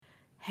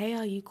Hey,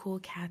 all you cool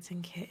cats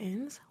and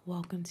kittens.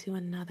 Welcome to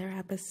another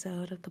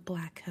episode of the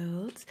Black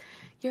Codes.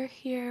 You're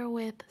here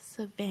with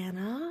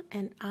Savannah,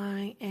 and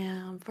I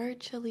am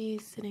virtually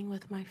sitting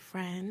with my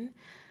friend,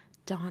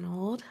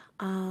 Donald.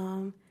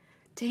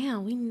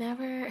 Damn, we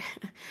never,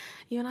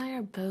 you and I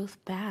are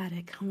both bad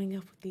at coming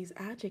up with these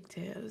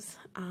adjectives.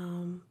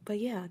 But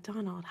yeah,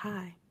 Donald,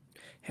 hi.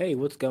 Hey,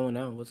 what's going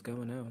on? What's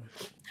going on?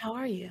 How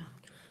are you?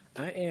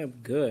 I am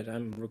good.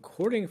 I'm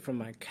recording from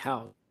my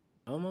couch.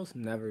 I almost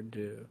never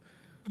do,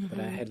 but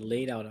I had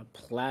laid out a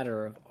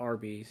platter of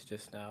Arby's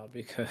just now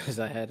because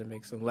I had to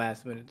make some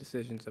last minute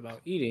decisions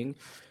about eating.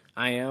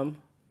 I am,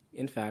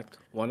 in fact,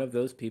 one of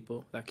those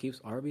people that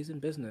keeps Arby's in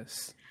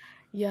business.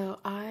 Yo,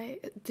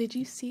 did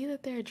you see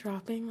that they're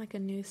dropping like a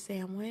new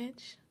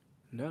sandwich?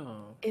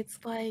 No. It's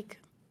like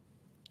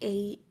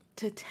 8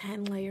 to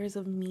 10 layers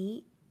of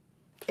meat.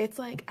 It's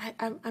like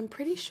I'm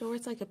pretty sure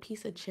it's like a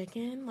piece of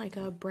chicken, like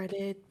a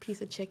breaded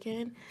piece of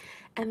chicken,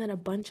 and then a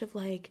bunch of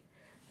like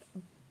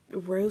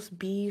roast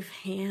beef,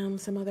 ham,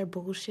 some other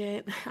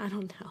bullshit. I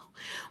don't know,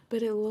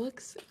 but it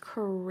looks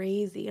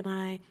crazy, and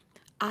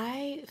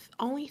I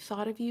only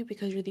thought of you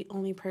because you're the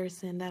only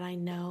person that I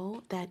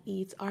know that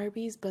eats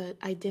Arby's, but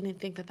I didn't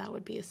think that that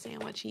would be a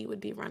sandwich you would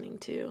be running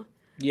to.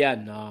 Yeah,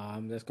 nah,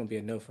 that's gonna be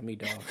a no for me,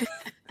 dog.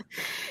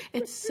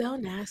 It's so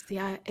nasty.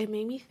 It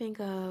made me think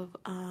of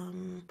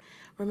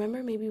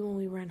remember maybe when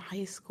we were in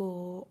high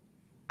school,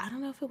 I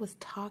don't know if it was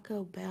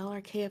Taco Bell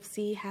or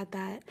KFC had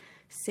that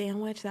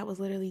sandwich that was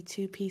literally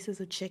two pieces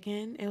of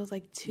chicken. It was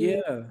like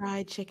two Yeah.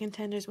 fried chicken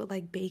tenders with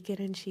like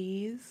bacon and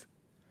cheese.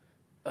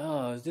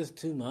 Oh, it's just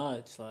too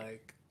much.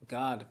 Like,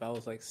 God, if I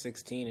was like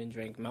 16 and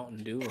drank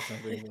Mountain Dew or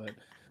something, but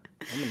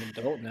I'm an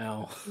adult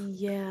now.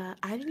 Yeah,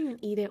 I didn't even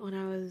eat it when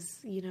I was,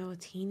 a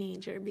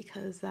teenager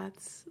because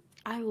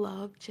I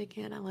love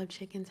chicken. I love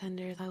chicken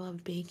tenders. I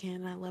love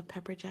bacon. I love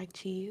pepper jack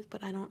cheese,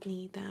 but I don't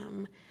need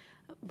them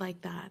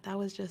like that. That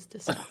was just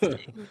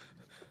disgusting.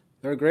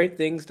 They're great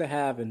things to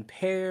have in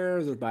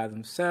pairs or by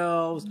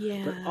themselves,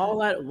 but Yeah,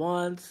 all at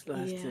once,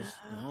 that's yeah, just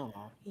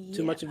no,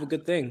 too yeah, much of a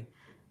good thing.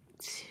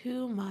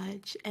 too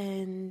much.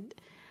 And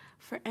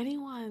for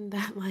anyone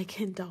that like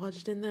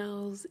indulged in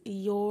those,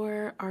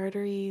 your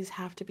arteries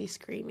have to be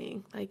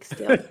screaming, like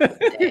still to this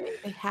day.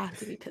 They have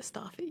to be pissed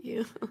off at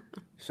you.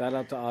 Shout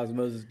out to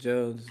Osmosis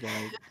Jones,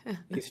 like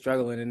he's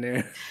struggling in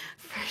there.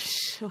 For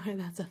sure,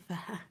 that's a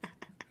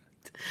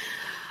fact.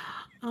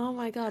 Oh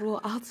my God.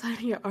 Well, outside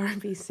of your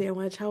R&B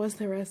sandwich, how was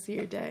the rest of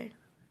your day?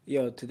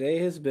 Yo, today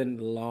has been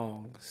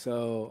long,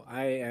 so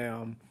I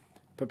am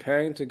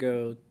preparing to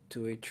go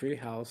to a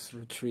treehouse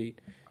retreat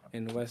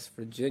in West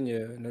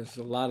Virginia, and there's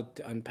a lot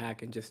to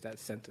unpack in just that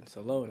sentence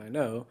alone, I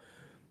know.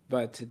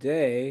 But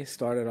today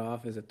started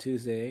off as a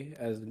Tuesday,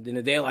 as in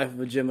the day life of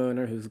a gym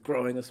owner who's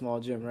growing a small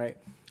gym, right?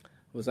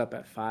 Was up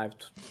at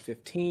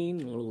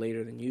 5:15, a little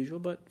later than usual,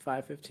 but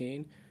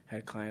 5:15. Had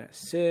a client at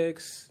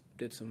 6,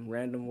 did some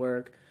random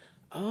work.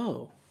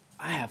 Oh,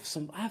 I have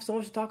so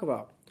much to talk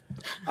about.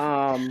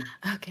 Um,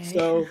 Okay.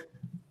 so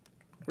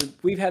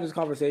we've had this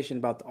conversation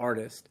about the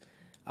artist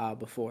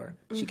before.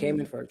 She came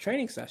Mm-hmm. in for a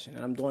training session,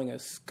 and I'm doing a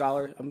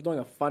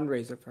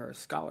fundraiser for her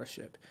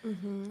scholarship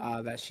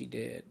Mm-hmm. that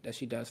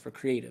she does for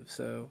creative.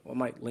 So I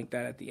might link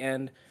that at the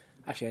end.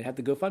 Actually, I'd have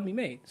to GoFundMe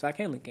made, so I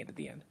can link it at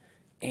the end.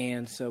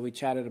 And so we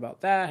chatted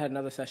about that. Had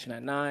another session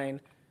at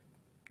 9,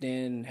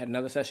 then had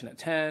another session at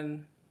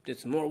 10. Did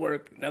some more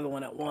work. Another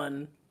one at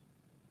 1.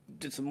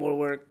 Did some more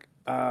work.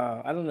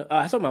 I don't know.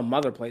 I saw my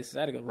mother places.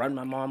 I had to go run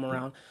my mom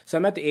around. So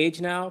I'm at the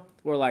age now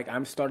where like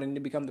I'm starting to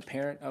become the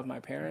parent of my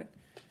parent.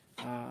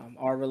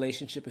 Our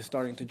relationship is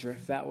starting to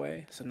drift that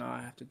way. So now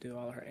I have to do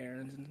all her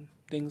errands and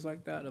things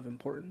like that of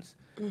importance.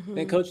 Then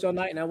Mm-hmm. coached all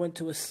night, and I went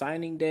to a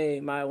signing day.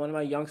 My one of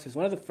my youngsters,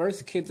 one of the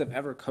first kids I've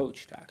ever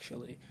coached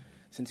actually,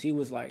 since he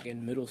was like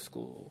in middle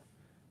school,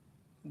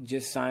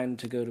 just signed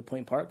to go to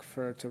Point Park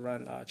for to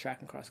run track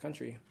and cross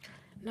country.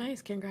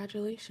 Nice.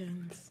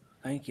 Congratulations.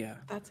 Thank you.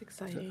 That's So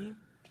exciting.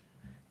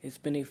 it's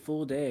been a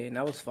full day, and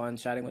that was fun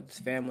chatting with his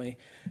family.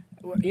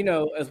 You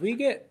know, as we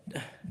get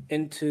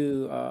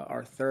into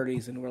our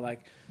 30s and we're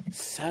like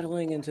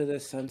settling into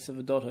this sense of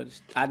adulthood,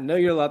 I know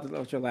you're allowed to know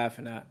what you're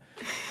laughing at.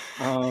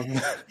 Um,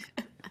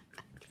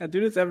 I do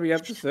this every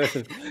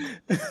episode.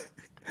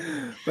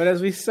 But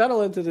as we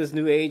settle into this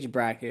new age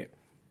bracket,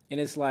 and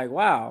it's like,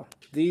 wow,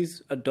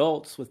 these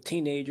adults with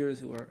teenagers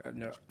who are in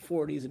their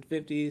 40s and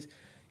 50s,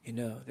 you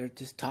know, they're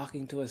just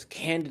talking to us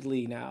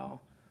candidly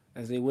now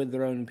as they would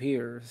their own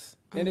peers.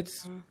 And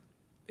Mm-hmm.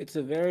 it's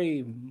a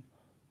very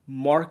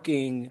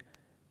marking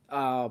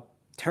uh,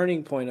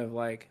 turning point of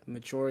like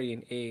maturity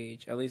and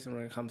age, at least when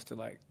it comes to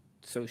like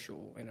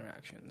social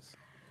interactions.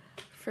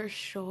 For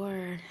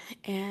sure.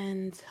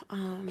 And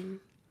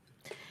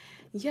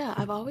yeah,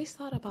 I've always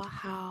thought about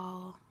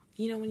how,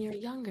 when you're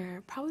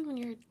younger, probably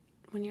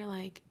when you're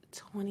like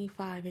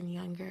 25 and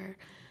younger,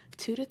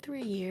 2 to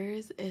 3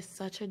 years is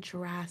such a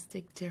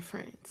drastic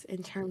difference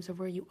in terms of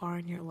where you are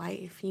in your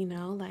life,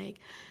 like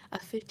a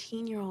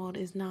 15-year-old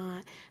is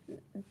not,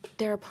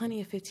 there are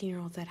plenty of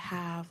 15-year-olds that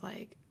have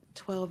like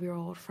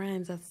 12-year-old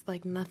friends. That's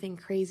like nothing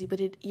crazy, but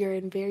you're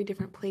in very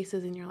different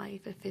places in your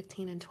life at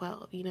 15 and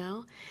 12, you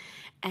know?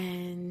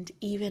 And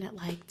even at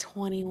like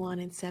 21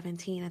 and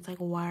 17, it's like,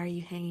 why are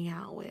you hanging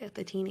out with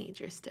a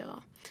teenager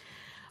still?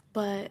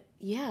 But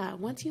yeah,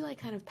 once you like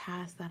kind of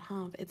pass that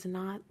hump, it's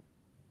not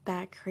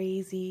that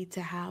crazy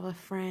to have a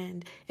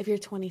friend if you're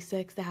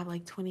 26 to have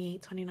like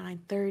 28,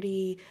 29,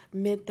 30,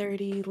 mid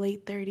 30,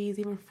 late 30s,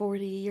 even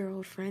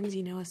 40-year-old friends,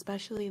 you know,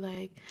 especially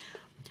like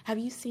have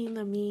you seen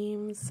the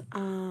memes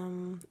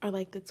or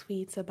like the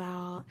tweets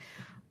about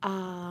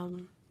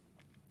um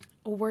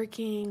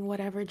working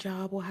whatever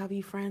job will have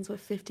you friends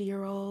with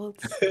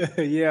 50-year-olds?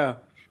 Yeah.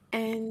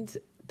 And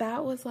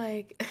that was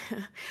like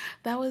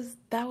that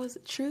was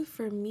true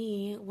for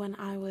me when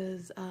I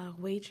was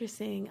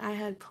waitressing. I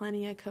had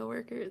plenty of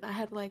coworkers. I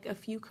had like a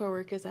few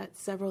coworkers at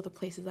several of the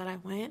places that I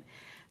went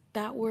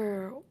that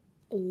were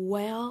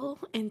well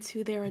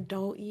into their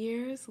adult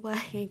years,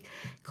 like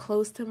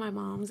close to my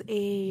mom's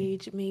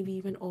age, maybe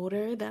even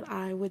older, that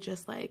I would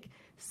just like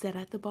sit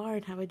at the bar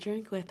and have a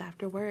drink with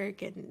after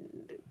work and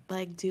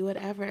like do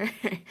whatever.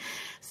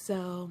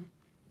 So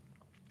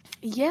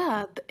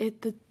yeah,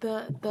 the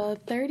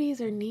 30s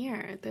are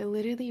near. They're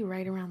literally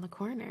right around the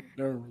corner.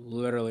 They're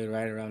literally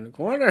right around the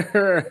corner,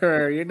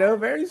 very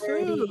 30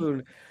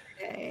 soon.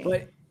 day.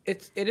 But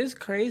it is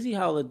crazy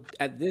how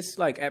at this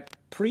like at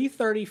pre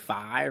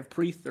 35,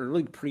 pre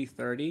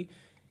 30,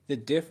 the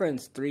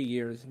difference 3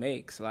 years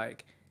makes.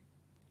 Like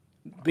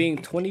being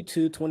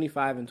 22,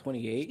 25, and You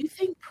 28,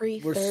 think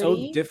pre we're so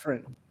 30?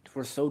 different.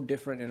 We're so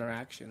different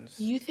interactions.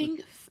 You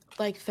think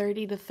like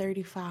 30 to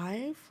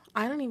 35?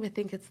 I don't even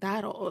think it's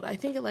that old. I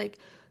think it like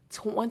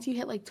once you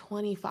hit like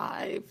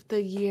 25,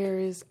 the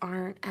years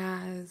aren't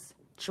as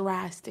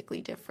drastically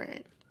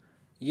different.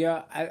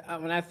 Yeah,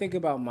 when I think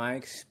about my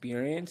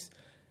experience,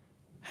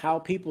 how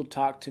people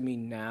talk to me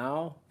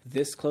now,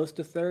 this close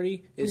to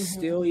 30, is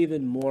still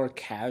even more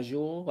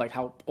casual. Like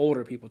how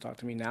older people talk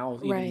to me now is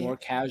even Right. more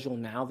casual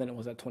now than it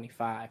was at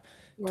 25.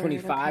 Word.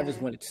 25 is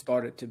Okay. when it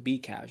started to be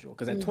casual.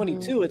 Because at Mm-hmm.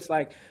 22, it's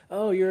like,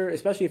 oh,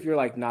 especially if you're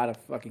like not a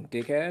fucking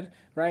dickhead,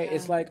 right? Yeah.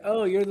 It's like,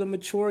 oh, you're the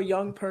mature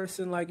young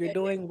person, like you're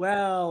doing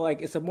well.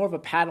 Like it's a more of a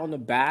pat on the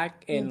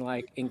back and Mm.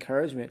 like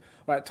encouragement.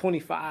 Or at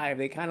 25,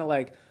 they kind of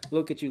like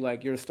look at you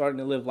like you're starting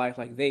to live life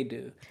like they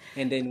do.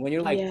 And then when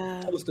you're like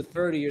Yeah. close to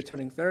 30, you're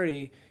turning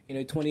 30,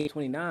 28,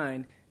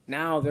 29,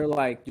 now they're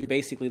like, you're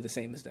basically the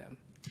same as them.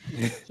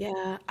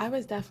 Yeah. I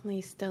was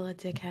definitely still a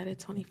dickhead at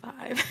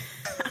 25.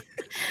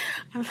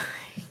 I'm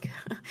like,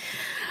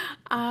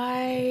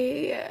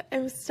 I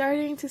am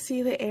starting to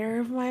see the error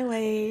of my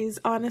ways.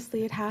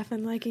 Honestly, it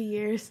happened like a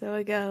year or so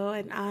ago,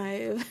 and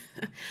I've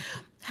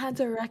had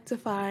to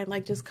rectify and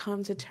like just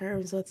come to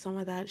terms with some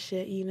of that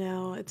shit, you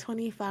know. At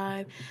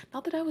 25,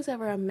 not that I was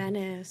ever a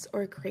menace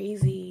or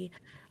crazy,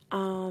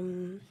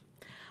 um,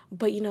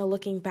 but you know,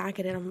 looking back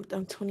at it,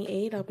 I'm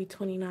 28. I'll be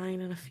 29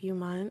 in a few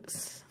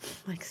months,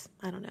 like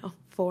I don't know,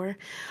 four.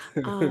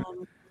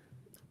 Um,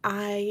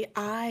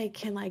 I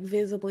can like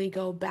visibly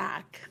go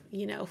back,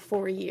 you know,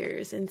 4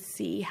 years and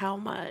see how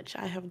much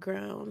I have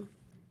grown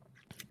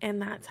in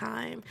that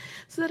time.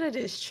 So that it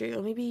is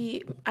true.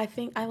 Maybe I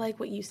think I like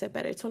what you said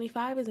better.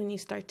 25 is when you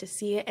start to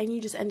see it and you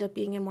just end up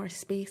being in more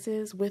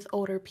spaces with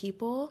older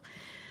people,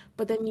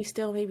 but then you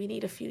still maybe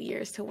need a few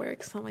years to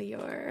work some of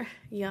your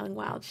young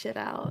wild shit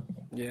out.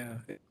 Yeah.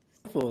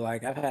 I feel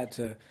like I've had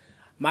to,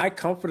 my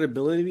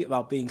comfortability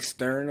about being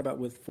stern about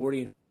with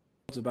 40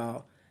 is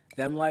about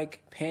them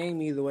like paying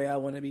me the way I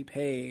want to be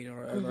paid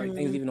or like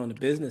things Hmm. even on the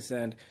business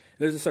end.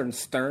 There's a certain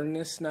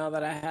sternness now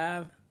that I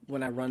have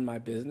when I run my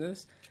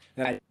business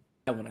that I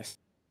have when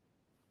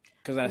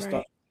because I Right.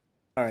 start.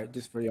 All right,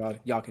 just for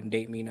y'all can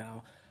date me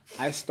now.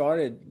 I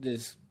started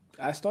this.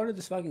 I started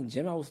this fucking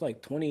gym. I was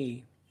like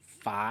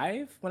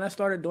 25 when I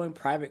started doing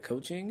private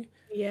coaching,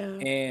 Yeah.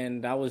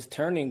 and I was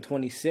turning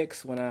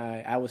 26 when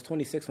I was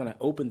 26 when I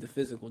opened the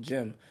physical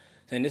gym.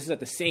 And this is at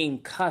the same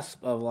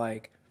cusp of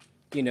like,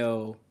 you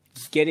know,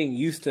 getting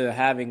used to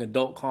having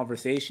adult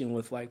conversation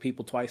with like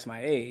people twice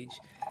my age.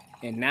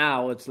 And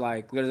now it's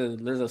like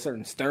there's a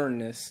certain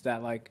sternness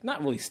that like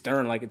not really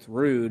stern like it's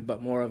rude,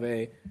 but more of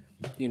a,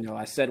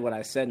 I said what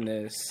I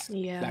saidness that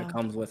Yeah.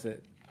 comes with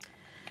it.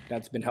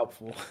 That's been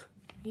helpful.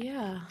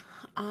 Yeah.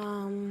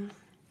 Um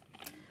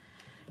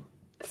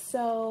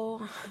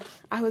So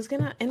I was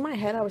gonna, in my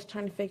head, I was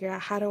trying to figure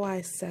out how do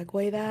I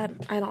segue that.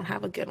 I don't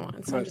have a good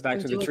one, so I'm But just back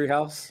gonna to the do it.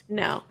 treehouse.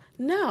 No,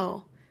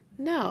 no,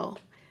 no.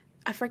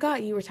 I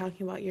forgot you were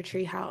talking about your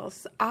tree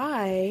house.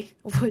 I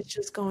was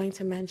just going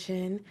to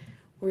mention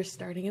we're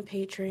starting a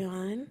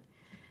Patreon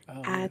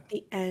Oh yeah. at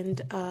the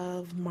end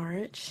of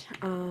March.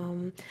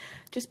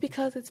 Just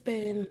because it's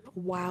been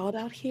wild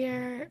out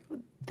here.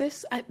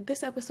 This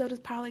episode is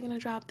probably gonna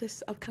drop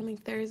this upcoming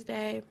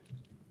Thursday.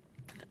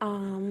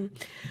 Um,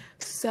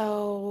 it's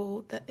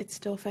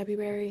still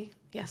February.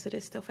 Yes, it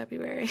is still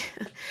February.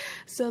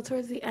 So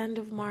towards the end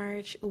of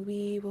March,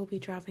 we will be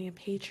dropping a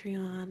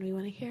Patreon. We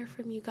want to hear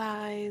from you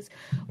guys,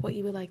 what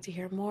you would like to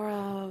hear more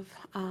of,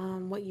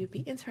 what you'd be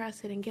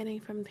interested in getting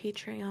from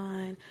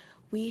Patreon,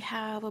 We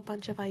have a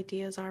bunch of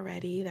ideas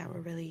already that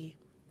we're really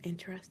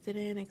interested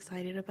in,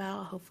 excited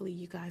about. Hopefully,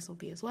 you guys will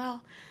be as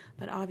well.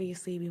 But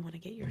obviously, we want to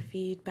get your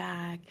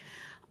feedback.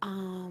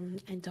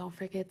 And don't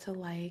forget to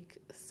like,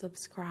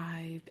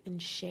 subscribe,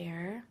 and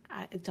share.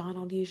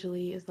 Donald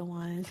usually is the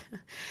one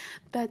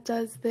that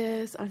does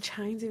this. I'm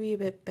trying to be a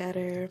bit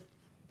better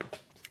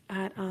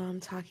at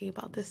talking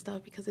about this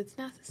stuff because it's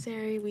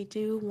necessary. We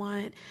do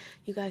want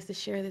you guys to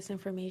share this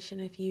information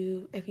if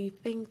you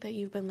think that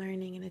you've been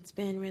learning and it's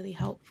been really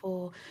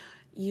helpful,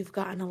 you've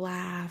gotten a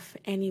laugh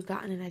and you've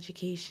gotten an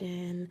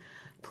education.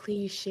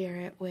 Please share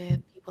it with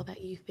people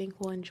that you think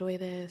will enjoy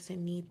this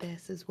and need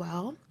this as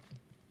well.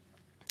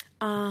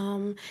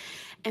 Um,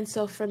 and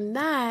so from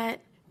that,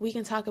 we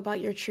can talk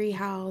about your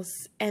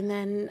treehouse, and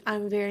then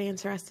I'm very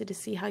interested to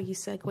see how you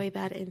segue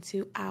that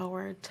into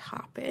our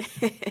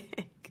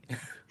topic.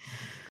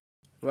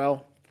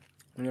 Well,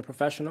 when you're a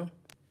professional,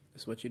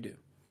 it's what you do.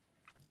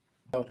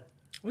 So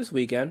this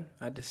weekend,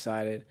 I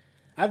decided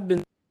I've been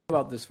thinking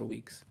about this for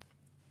weeks.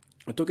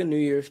 I took a New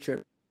Year's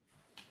trip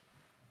to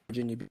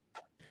Virginia Beach,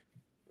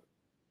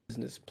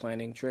 business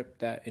planning trip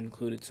that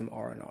included some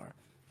R&R.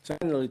 So I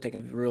haven't really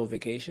taken a real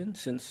vacation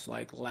since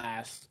like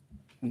last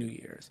New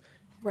Year's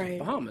in the Right.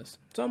 Bahamas.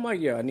 So I'm like,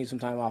 yeah, I need some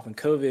time off. And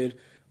COVID,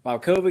 while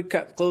COVID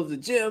kept closed the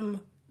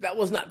gym, that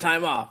was not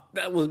time off.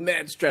 That was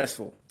mad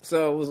stressful.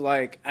 So it was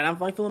like, and I'm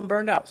like feeling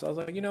burned out. So I was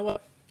like, you know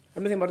what? I've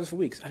been thinking about this for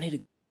weeks. I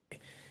need to.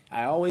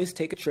 I always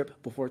take a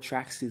trip before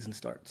track season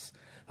starts.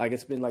 Like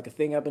it's been like a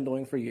thing I've been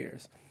doing for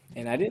years.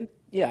 And I didn't,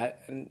 yeah,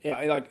 and yeah,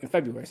 like in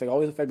February. It's like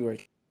always in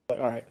February. Like,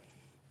 all right,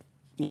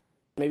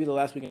 maybe the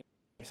last weekend.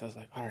 So I was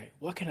like, all right,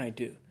 what can I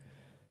do?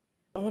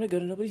 I want to go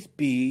to nobody's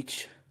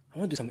beach. I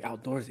want to do something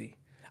outdoorsy.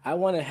 I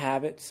want to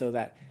have it so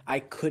that I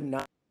could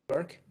not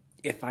work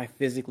if I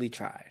physically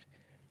tried.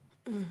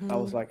 I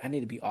was Mm-hmm. like, I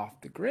need to be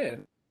off the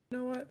grid. You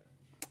know what?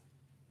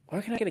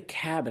 Where can I get a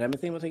cabin? I've been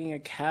thinking about taking a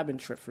cabin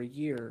trip for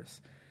years.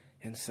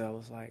 And so I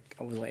was like,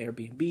 I was on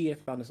Airbnb. I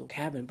found this little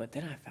cabin, but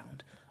then I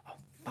found a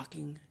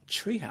fucking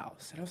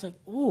treehouse. And I was like,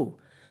 ooh,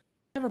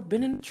 I've never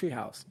been in a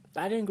treehouse.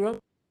 I didn't grow up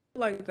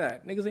like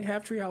that. Niggas ain't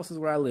have tree houses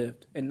where I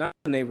lived and not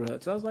in the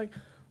neighborhood. So I was like,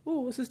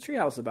 ooh, what's this tree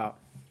house about?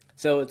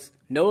 So it's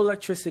no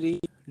electricity,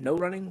 no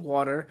running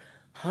water,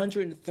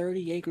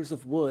 130 acres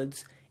of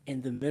woods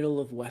in the middle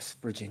of West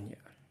Virginia.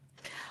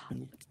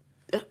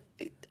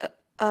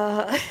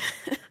 Uh,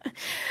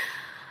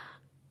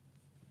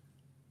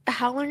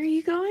 how long are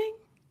you going?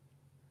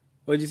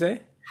 What'd you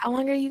say? How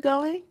long are you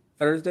going?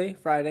 Thursday,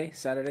 Friday,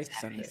 Saturday,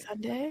 Saturday, Sunday.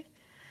 Sunday?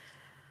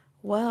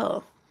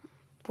 Well,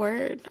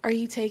 word. Are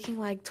you taking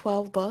like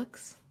 12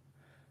 books?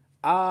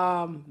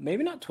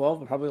 Maybe not 12,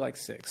 but probably like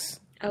six.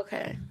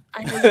 Okay.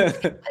 I know you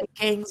take like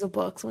gangs of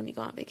books when you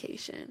go on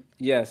vacation.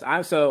 Yes,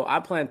 I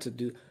plan to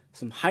do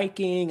some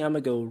hiking. I'm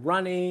gonna go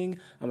running.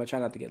 I'm gonna try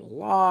not to get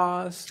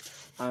lost.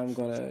 I'm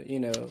gonna,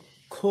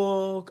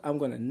 cook. I'm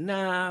gonna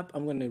nap.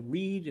 I'm gonna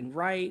read and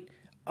write.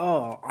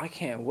 Oh, I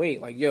can't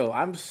wait. Like, yo,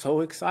 I'm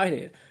so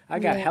excited. I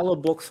got Yeah. hella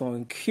books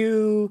on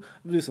queue.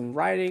 I'm gonna do some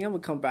writing. I'm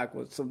gonna come back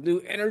with some new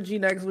energy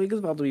next week. It's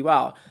about to be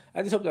wild.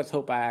 I just hope let's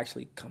hope I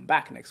actually come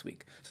back next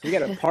week. So we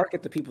gotta park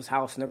at the people's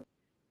house and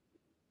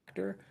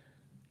after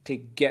to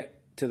get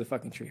to the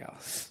fucking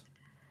treehouse.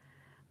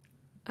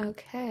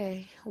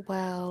 Okay.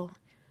 Well,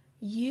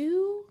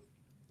 you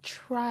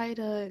try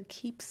to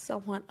keep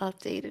someone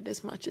updated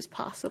as much as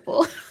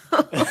possible.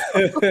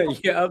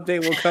 Your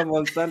update will come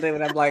on Sunday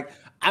when I'm like,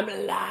 I'm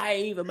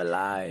alive, I'm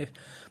alive.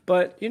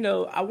 But,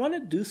 I want to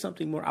do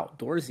something more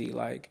outdoorsy.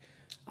 Like,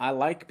 I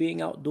like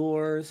being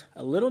outdoors.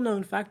 A little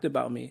known fact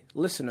about me,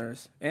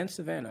 listeners and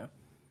Savannah,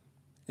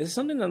 this is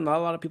something that not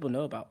a lot of people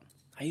know about.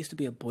 I used to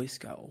be a Boy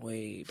Scout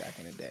way back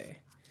in the day.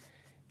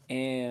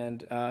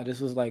 And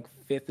this was like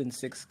fifth and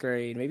sixth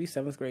grade, maybe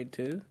seventh grade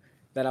too,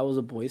 that I was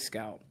a Boy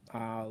Scout.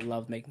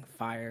 Loved making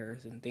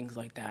fires and things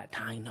like that,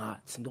 tying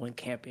knots and going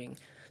camping.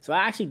 So I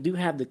actually do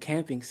have the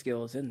camping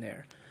skills in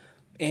there.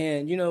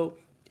 And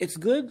it's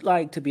good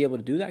like to be able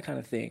to do that kind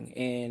of thing.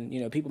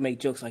 And people make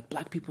jokes like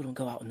black people don't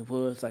go out in the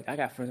woods. Like I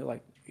got friends that are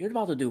like, you're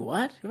about to do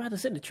what? You're about to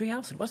sit in a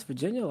treehouse in West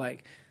Virginia?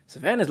 Like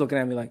Savannah's looking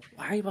at me like,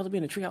 why are you about to be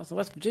in a treehouse in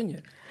West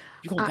Virginia?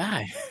 You're gonna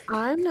I, die.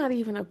 I'm not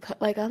even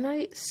like I'm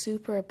not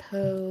super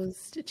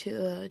opposed to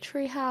the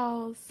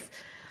treehouse.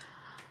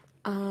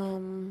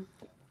 Um,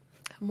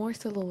 More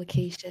so the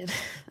location.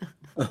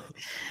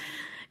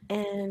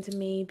 And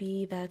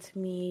maybe that's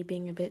me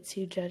being a bit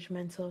too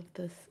judgmental of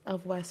this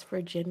of West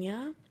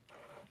Virginia.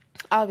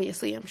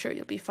 Obviously, I'm sure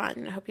you'll be fine,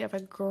 and I hope you have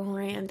a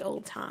grand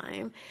old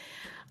time.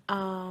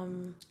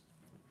 Um,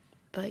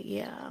 but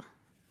yeah.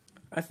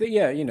 I think,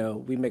 yeah,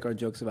 we make our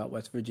jokes about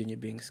West Virginia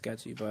being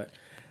sketchy, but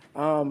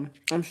I'm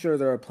sure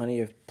there are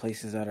plenty of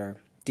places that are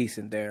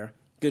decent there,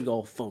 good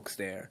old folks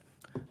there.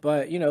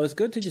 But it's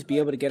good to just be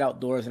able to get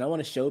outdoors, and I want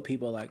to show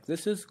people like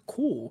this is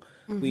cool.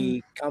 Hmm.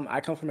 I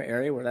come from an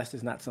area where that's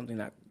just not something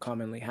that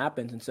commonly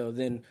happens, and so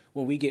then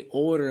when we get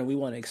older and we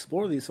want to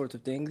explore these sorts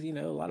of things,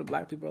 a lot of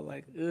black people are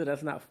like, "Ugh,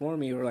 that's not for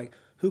me," or like,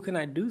 "Who can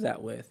I do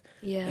that with?"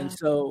 And Yeah.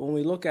 so when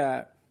we look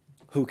at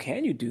who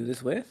can you do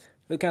this with,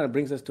 it kind of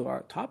brings us to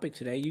our topic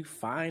today. You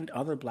find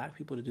other black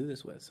people to do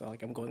this with. So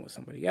like I'm going with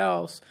somebody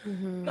else,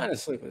 Mm-hmm. not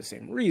necessarily for the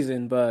same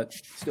reason, but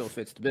still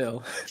fits the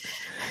bill.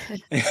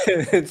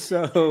 And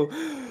so,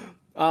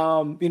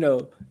 you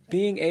know,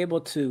 being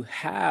able to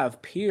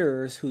have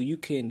peers who you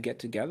can get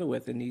together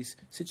with in these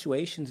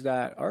situations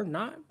that are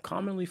not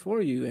commonly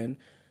for you and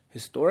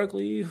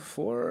historically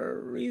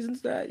for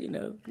reasons that, you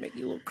know, make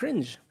you a little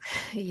cringe.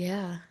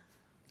 Yeah.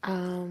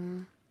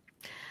 Um,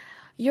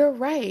 you're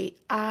right.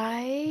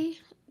 I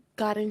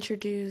got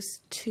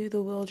introduced to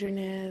the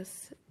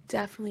wilderness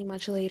definitely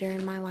much later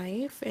in my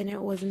life, and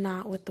it was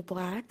not with the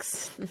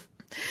blacks.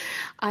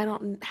 I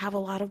don't have a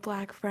lot of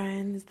black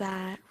friends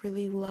that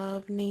really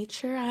love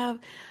nature. I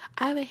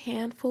have a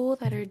handful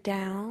that are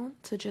down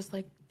to just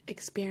like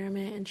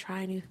experiment and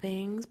try new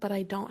things, but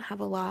I don't have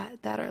a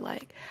lot that are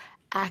like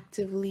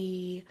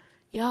actively,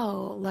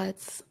 yo,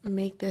 let's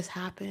make this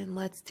happen.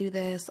 Let's do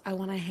this. I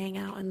want to hang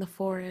out in the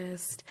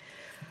forest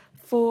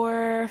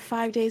for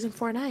 5 days and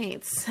 4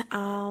 nights.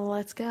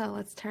 Let's go.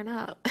 Let's turn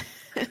up.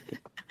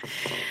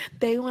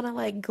 They want to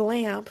like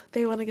glamp.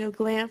 They want to go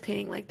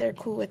glamping. Like they're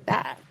cool with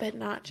that, but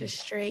not just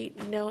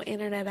straight, no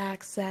internet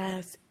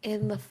access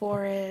in the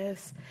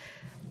forest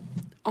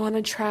on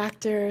a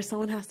tractor.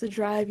 Someone has to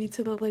drive you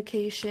to the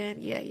location.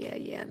 Yeah, yeah,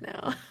 yeah,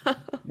 no.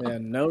 Yeah,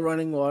 no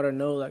running water,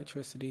 no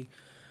electricity.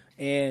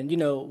 And, you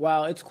know,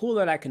 while it's cool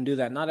that I can do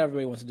that, not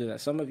everybody wants to do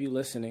that. Some of you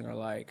listening are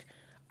like,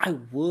 I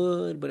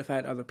would, but if I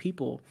had other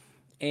people.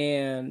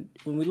 And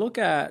when we look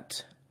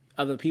at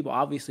other people,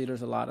 obviously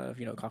there's a lot of,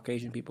 you know,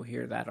 Caucasian people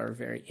here that are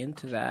very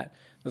into that.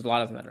 There's a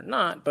lot of them that are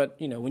not. But,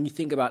 you know, when you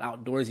think about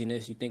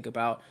outdoorsiness, you think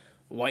about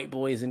white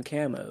boys in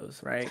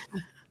camos, right?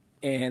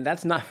 And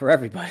that's not for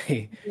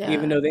everybody, even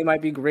Yeah. though they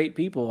might be great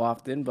people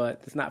often,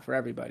 but it's not for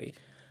everybody.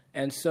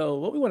 And so,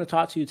 what we want to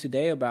talk to you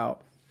today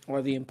about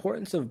are the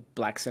importance of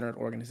Black centered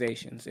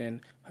organizations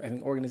and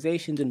having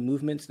organizations and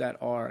movements that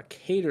are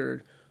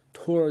catered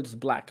towards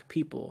Black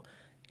people.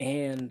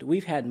 And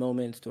we've had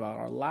moments throughout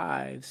our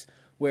lives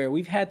where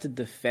we've had to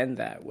defend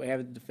that. We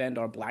have to defend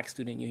our Black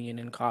student union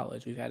in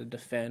college. We've had to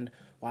defend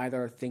why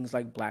there are things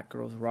like Black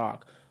Girls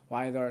Rock,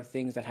 why there are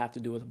things that have to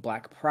do with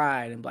Black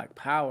pride and Black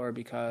power,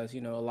 because, you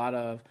know, a lot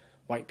of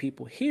white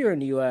people here in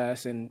the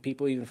US and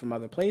people even from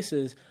other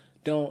places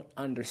don't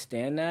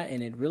understand that.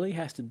 And it really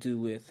has to do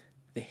with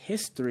the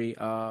history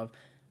of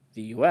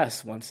the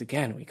US. Once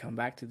again, we come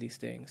back to these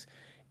things.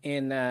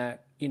 And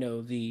that, you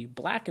know, the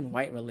black and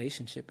white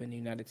relationship in the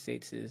United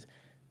States is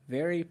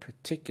very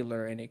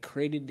particular, and it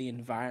created the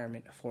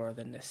environment for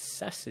the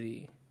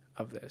necessity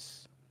of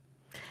this.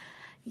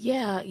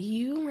 Yeah,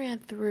 you ran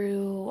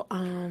through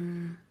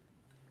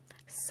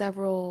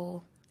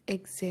several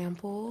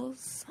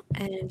examples,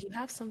 and you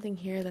have something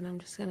here that I'm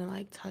just gonna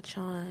like touch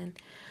on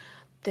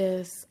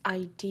this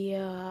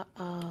idea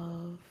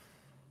of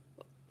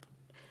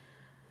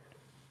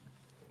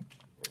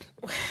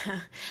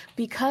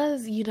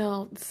because you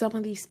know some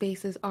of these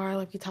spaces are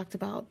like we talked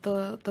about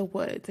the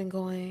woods and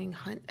going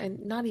hunt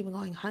and not even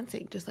going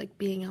hunting, just like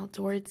being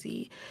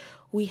outdoorsy.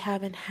 We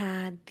haven't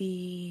had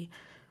the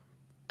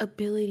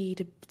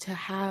ability to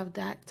have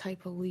that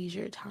type of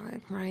leisure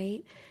time,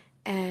 right?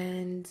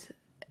 And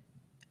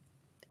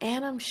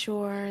I'm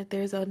sure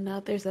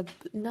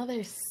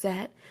another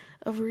set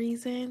of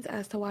reasons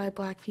as to why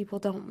black people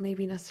don't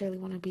maybe necessarily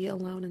want to be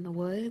alone in the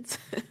woods.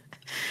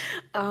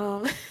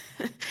 um,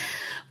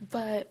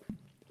 but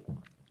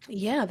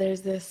yeah,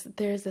 there's this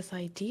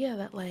idea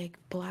that like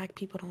black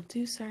people don't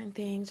do certain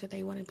things or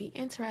they want to be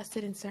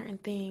interested in certain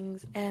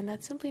things, and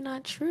that's simply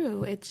not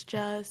true. It's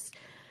just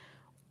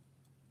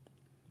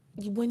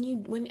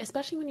when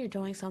especially when you're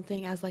doing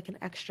something as like an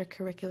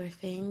extracurricular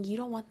thing, you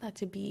don't want that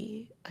to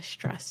be a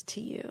stress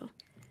to you.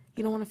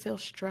 You don't want to feel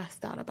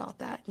stressed out about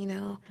that, you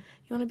know?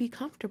 You want to be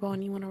comfortable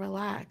and you want to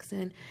relax.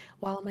 And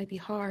while it might be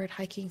hard,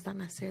 hiking's not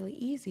necessarily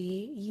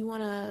easy. You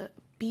want to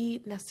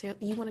be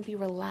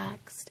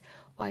relaxed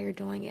while you're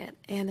doing it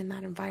and in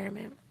that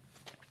environment.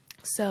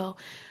 So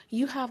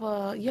you have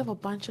a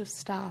bunch of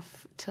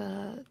stuff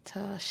to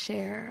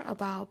share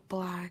about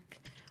black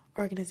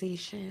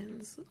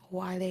organizations,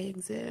 why they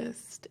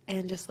exist,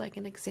 and just like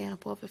an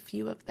example of a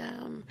few of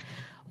them,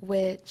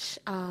 which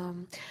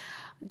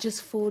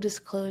just full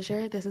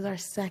disclosure, this is our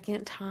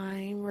second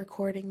time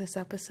recording this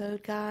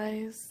episode,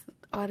 guys.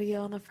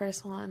 Audio on the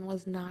first one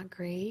was not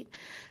great.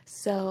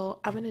 So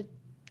I'm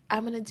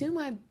gonna do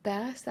my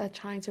best at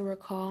trying to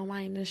recall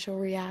my initial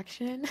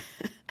reaction.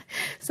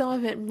 Some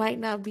of it might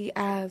not be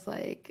as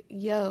like,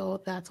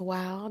 yo, that's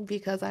wild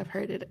because I've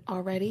heard it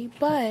already,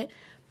 but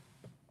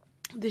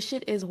this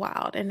shit is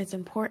wild and it's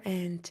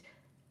important.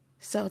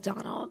 So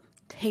Donald,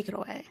 take it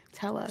away.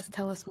 Tell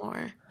us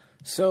more.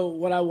 So,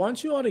 what I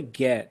want you all to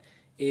get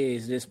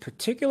is this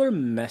particular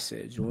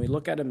message when we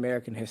look at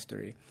American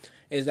history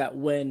is that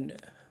when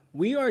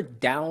we are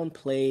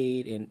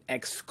downplayed and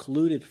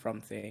excluded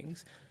from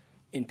things,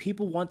 and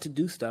people want to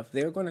do stuff,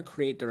 they're going to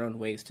create their own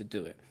ways to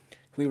do it.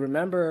 We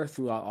remember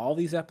throughout all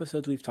these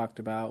episodes we've talked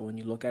about, when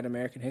you look at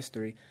American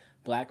history,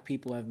 black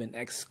people have been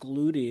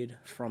excluded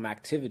from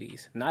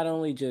activities, not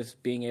only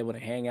just being able to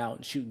hang out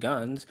and shoot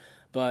guns,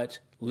 but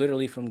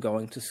literally from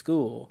going to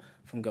school,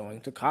 from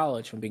going to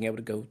college, from being able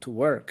to go to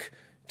work,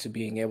 to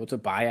being able to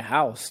buy a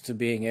house, to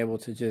being able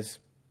to just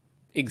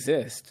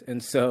exist.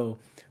 And so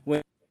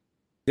when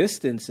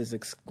distance is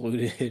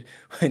excluded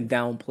when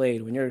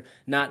downplayed, when you're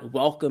not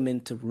welcome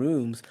into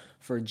rooms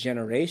for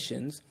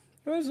generations,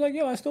 it's like,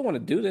 yo, I still want to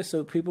do this.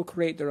 So people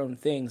create their own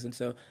things. And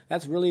so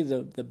that's really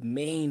the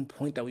main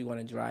point that we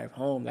want to drive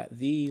home, that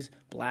these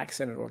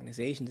black-centered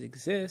organizations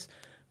exist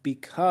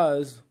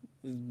because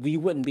we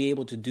wouldn't be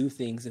able to do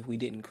things if we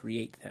didn't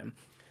create them.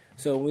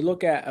 So when we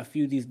look at a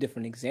few of these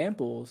different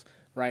examples,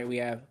 right, we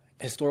have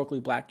historically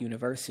black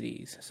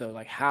universities. So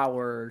like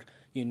Howard,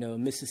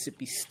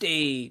 Mississippi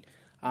State,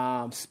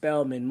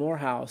 Spelman,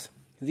 Morehouse.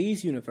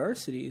 These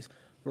universities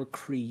were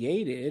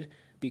created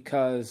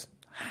because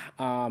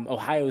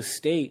Ohio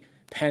State,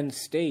 Penn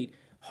State,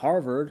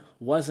 Harvard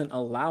wasn't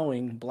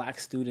allowing black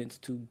students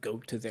to go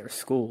to their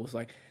schools.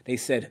 Like they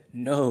said,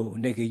 no,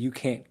 nigga, you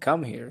can't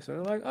come here. So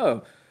they're like,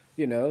 oh,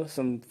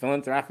 some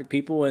philanthropic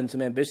people and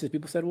some ambitious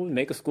people said, well,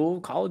 make a school,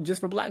 college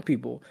just for black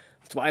people.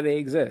 That's why they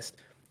exist.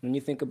 When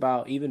you think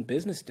about even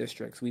business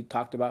districts, we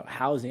talked about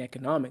housing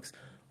economics.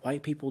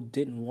 White people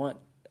didn't want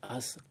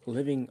us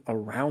living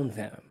around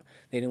them.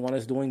 They didn't want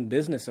us doing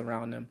business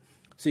around them.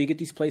 So you get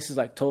these places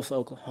like Tulsa,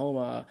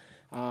 Oklahoma,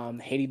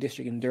 Haiti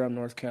District in Durham,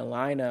 North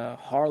Carolina,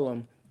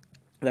 Harlem,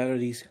 that are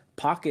these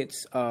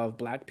pockets of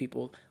black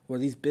people where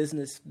these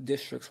business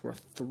districts were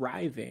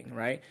thriving,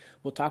 right?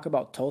 We'll talk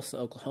about Tulsa,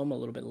 Oklahoma a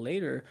little bit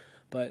later,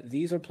 but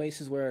these are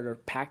places where they're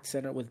packed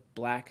center with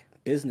black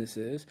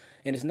businesses.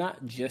 And it's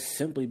not just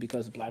simply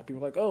because black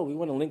people are like, oh, we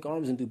want to link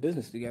arms and do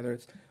business together.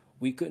 It's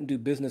we couldn't do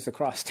business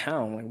across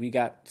town. Like we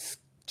got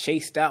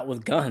chased out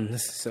with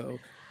guns. So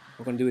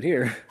we're going to do it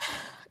here.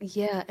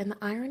 Yeah, and the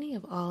irony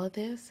of all of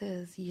this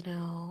is,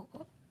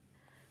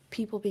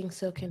 people being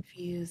so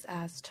confused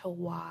as to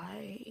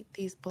why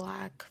these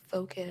black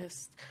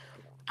focused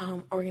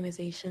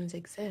organizations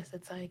exist.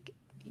 It's like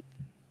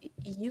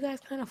you guys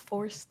kind of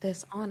forced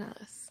this on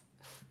us.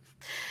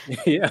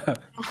 Yeah.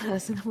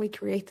 And then we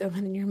create them,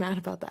 and then you're mad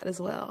about that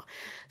as well.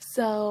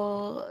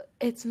 So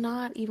it's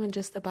not even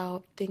just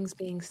about things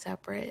being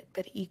separate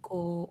but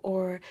equal,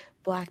 or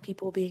black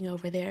people being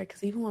over there.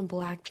 Because even when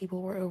black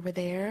people were over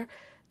there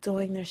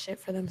doing their shit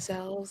for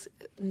themselves,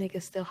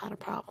 niggas still had a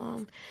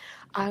problem.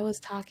 I was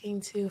talking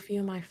to a few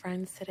of my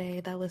friends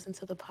today that listen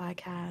to the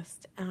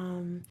podcast.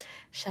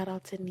 Shout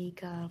out to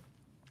Nika.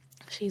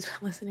 She's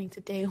listening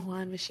to day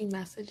one, but she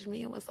messaged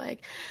me and was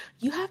like,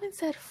 you haven't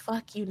said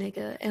fuck you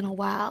nigga in a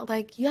while.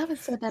 Like, you haven't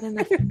said that in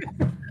a few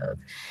episodes.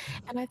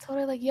 And I told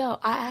her, like, yo,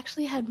 I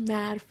actually had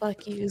mad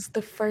fuck yous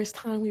the first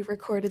time we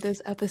recorded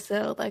this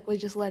episode. Like, we're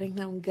just letting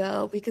them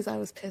go because I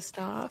was pissed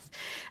off.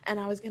 And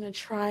I was going to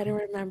try to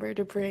remember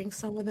to bring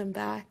some of them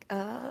back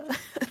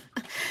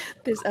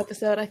this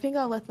episode. I think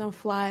I'll let them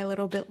fly a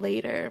little bit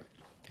later.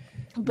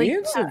 But Me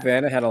and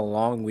Savannah had a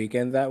long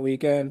weekend that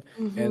weekend.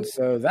 And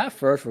so that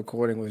first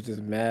recording was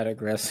just mad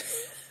aggressive.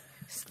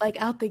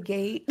 like out the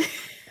gate.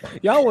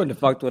 Y'all wouldn't have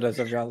fucked with us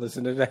if y'all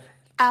listened to that.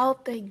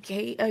 Out the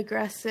gate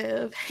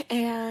aggressive.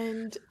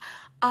 And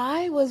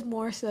I was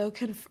more so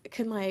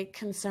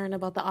concerned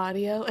about the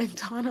audio, and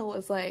Donna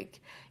was like,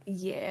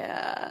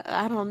 yeah,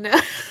 I don't know.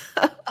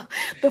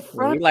 The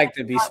front We like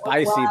to be was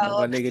spicy, but my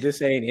wild. nigga,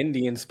 this ain't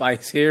Indian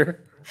spice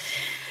here.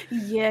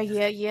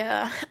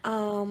 Yeah.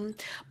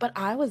 But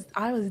I was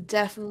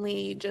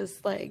definitely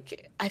just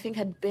like, I think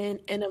had been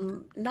in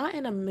a, not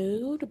in a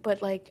mood,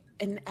 but like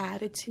an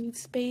attitude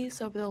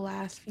space over the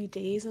last few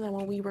days. And then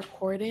when we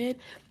recorded,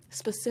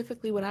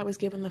 specifically what I was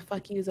giving the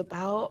fuck yous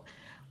about,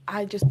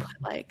 I just put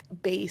like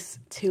bass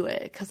to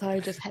it because I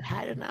just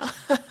had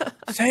enough.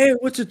 Say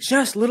it with your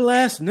chest, little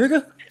ass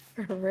nigga.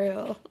 For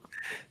real.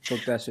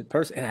 Took that shit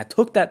and I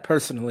took that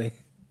personally.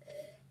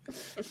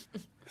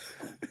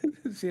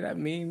 See that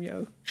meme,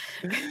 yo?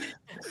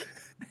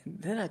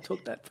 Then I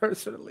took that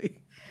personally.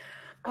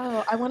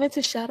 Oh, I wanted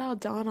to shout out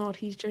Donald.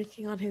 He's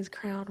drinking on his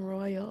Crown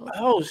Royal.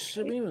 Oh,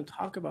 should we even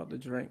talk about the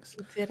drinks?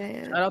 He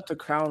didn't. Shout out to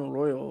Crown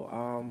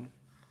Royal.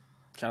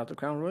 Shout out to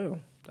Crown Royal.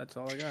 That's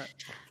all I got.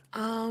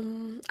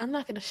 I'm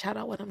not gonna shout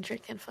out what I'm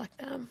drinking. Fuck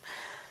them.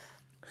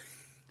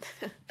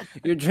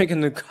 You're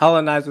drinking the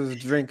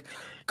colonizer's drink.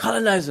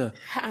 Colonizer,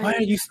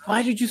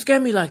 why did you scare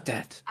me like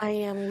that? I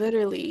am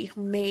literally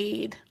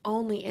made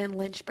only in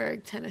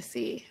Lynchburg,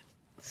 Tennessee.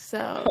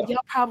 So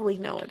y'all probably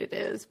know what it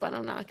is, but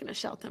I'm not gonna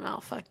shout them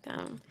out. Fuck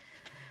them.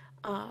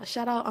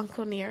 Shout out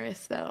Uncle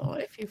Nearest though.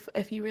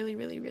 If you really,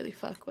 really, really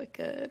fuck with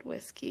good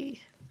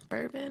whiskey,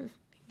 bourbon,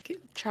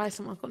 try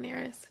some Uncle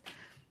Nearest.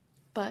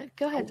 But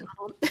go ahead,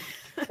 Donald.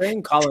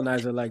 Saying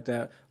colonizer like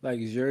that, like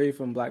Yuri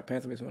from Black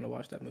Panther makes me want to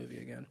watch that movie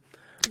again.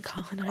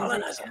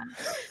 Colonizer.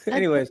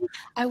 Anyways,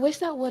 I wish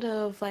that would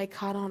have like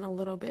caught on a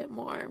little bit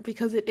more,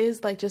 because it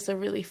is like just a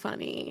really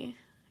funny,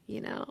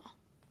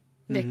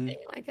 nickname,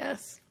 I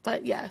guess.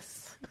 But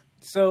yes.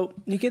 So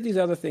you get these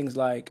other things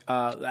like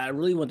that I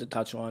really want to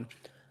touch on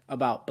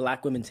about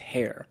Black women's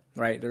hair,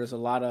 right? There's a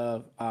lot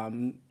of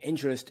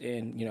interest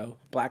in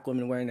Black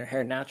women wearing their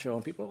hair natural,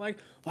 and people are like,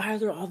 why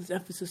is there all this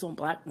emphasis on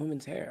Black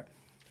women's hair,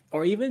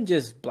 or even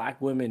just Black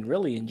women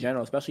really in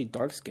general, especially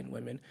dark skinned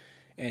women,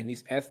 and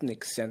these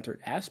ethnic centered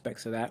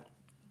aspects of that.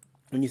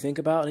 When you think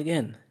about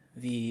again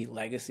the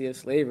legacy of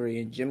slavery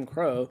and Jim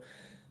Crow,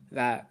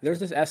 that there's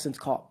this essence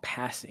called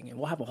passing, and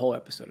we'll have a whole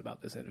episode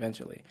about this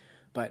eventually.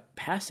 But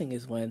passing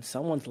is when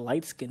someone's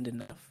light skinned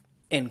enough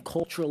and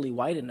culturally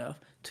white enough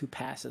to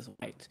pass as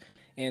white.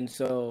 And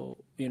so,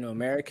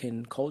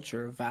 American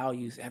culture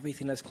values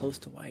everything that's close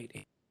to white.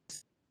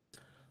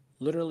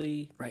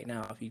 Literally, right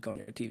now, if you go on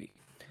your TV.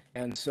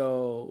 And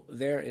so,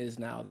 there is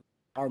now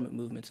empowerment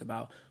movements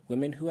about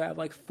women who have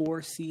like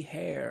 4C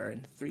hair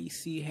and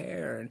 3C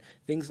hair and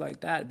things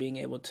like that being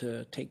able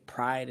to take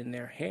pride in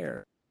their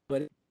hair.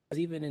 But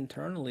even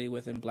internally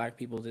within Black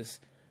people, this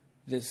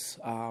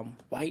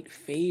white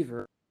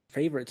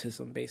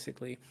favoritism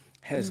basically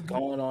has Hmm.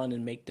 gone on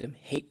and make them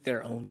hate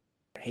their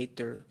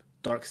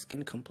dark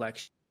skin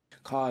complexion,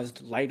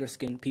 caused lighter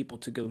skinned people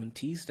to go and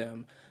tease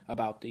them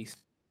about these.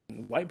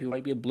 White people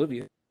might be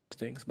oblivious to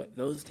things, but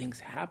those things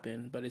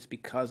happen. But it's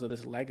because of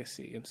this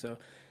legacy, and so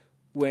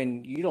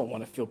when you don't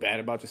want to feel bad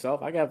about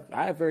yourself, I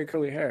have very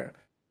curly hair.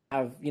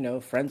 I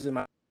have friends in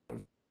my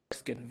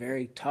skin,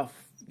 very tough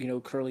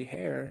curly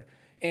hair,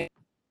 and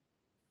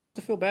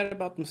to feel bad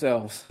about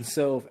themselves.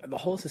 So the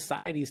whole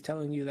society is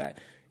telling you that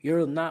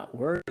you're not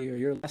worthy or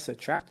you're less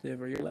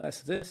attractive or you're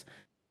less this.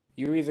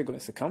 You're either going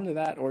to succumb to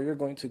that or you're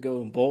going to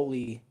go and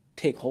boldly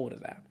take hold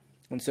of that.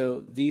 And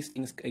so these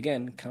things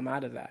again come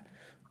out of that.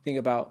 Think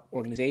about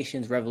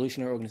organizations,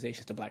 revolutionary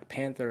organizations, the Black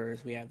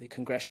Panthers. We have the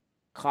Congressional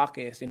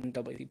Caucus,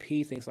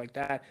 NAACP, things like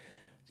that.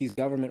 These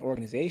government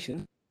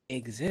organizations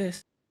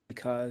exist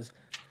because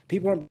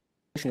people aren't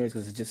revolutionaries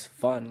because it's just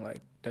fun.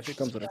 Like that shit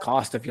comes with a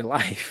cost of your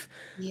life,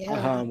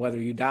 Yeah, whether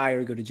you die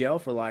or go to jail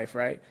for life,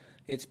 right?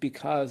 It's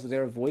because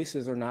their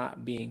voices are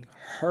not being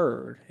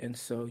heard, and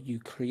so you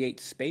create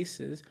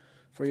spaces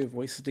for your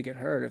voices to get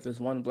heard. If there's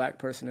one Black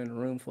person in a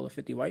room full of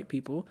 50 white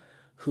people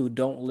who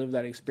don't live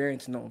that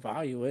experience and don't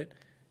value it,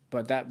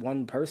 but that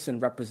one person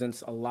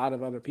represents a lot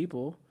of other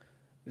people,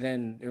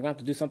 then you're going to have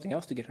to do something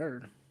else to get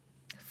heard.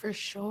 for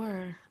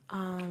sure.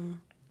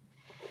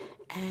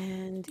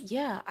 And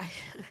yeah,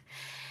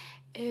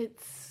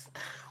 it's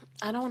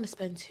I don't want to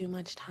spend too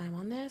much time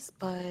on this,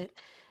 but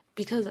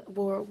because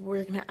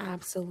we're gonna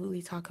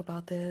absolutely talk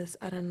about this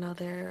at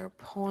another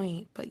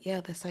point. But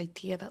yeah, this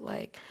idea that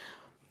like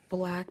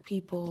Black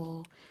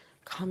people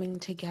coming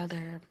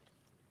together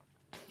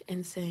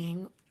and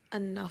saying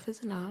enough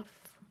is enough.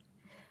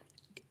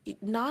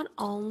 Not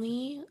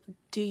only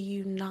do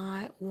you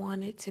not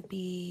want it to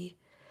be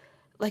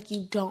like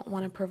you don't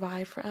want to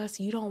provide for us,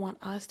 you don't want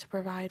us to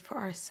provide for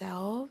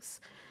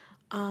ourselves.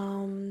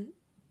 Um,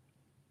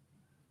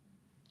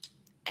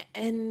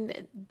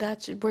 and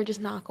that's we're just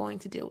not going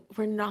to do.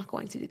 We're not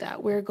going to do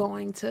that. We're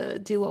going to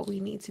do what we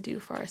need to do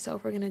for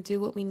ourselves. We're going to do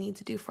what we need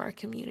to do for our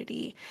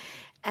community.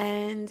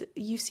 And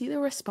you see the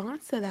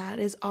response to that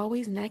is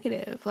always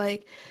negative.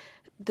 Like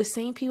the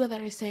same people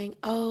that are saying,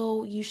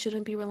 "Oh, you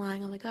shouldn't be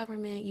relying on the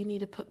government. You need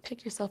to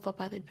pick yourself up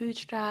by the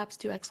bootstraps,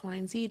 do X, Y,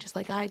 and Z, just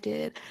like I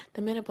did."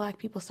 The minute Black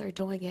people start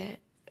doing it,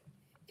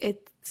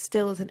 it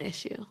still is an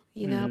issue.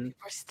 Mm-hmm.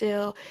 People are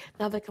still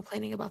now they're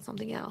complaining about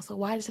something else. So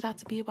why does it have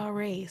to be about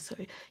race?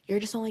 Or you're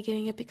just only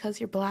getting it because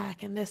you're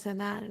Black and this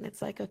and that. And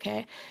it's like,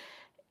 okay,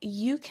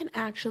 you can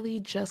actually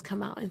just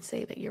come out and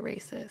say that you're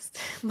racist.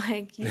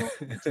 Like you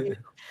don't need to do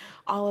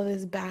all of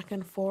this back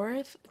and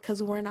forth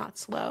because we're not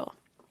slow.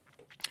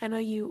 I know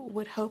you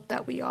would hope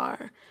that we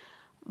are,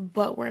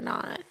 but we're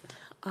not.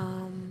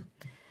 Um,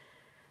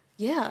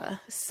 yeah.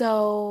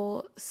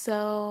 So,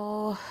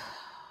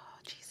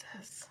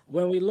 Jesus.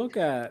 When we look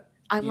at,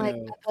 I'm you like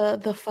know,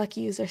 the fuck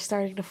yous are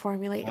starting to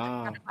formulate in the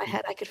front ah, of my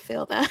head. I could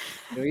feel that.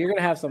 you're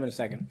gonna have some in a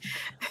second.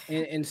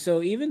 And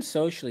so even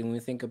socially, when we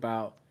think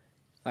about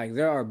like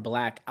there are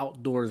Black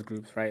outdoors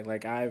groups, right?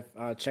 Like I've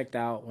checked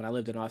out when I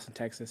lived in Austin,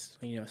 Texas.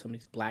 Some of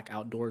these Black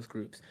outdoors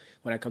groups.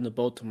 When I come to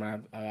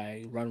Baltimore,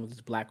 I run with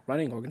this Black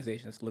running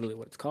organization. That's literally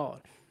what it's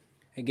called.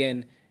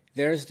 Again,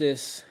 there's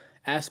this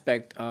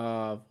aspect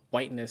of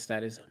whiteness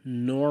that is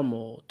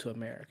normal to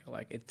America.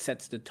 Like it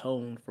sets the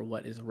tone for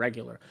what is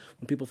regular.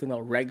 When people think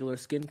about regular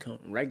skin tone,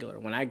 regular.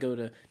 When I go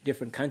to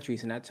different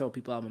countries and I tell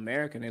people I'm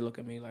American, they look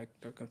at me like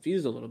they're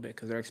confused a little bit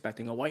because they're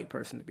expecting a white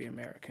person to be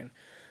American,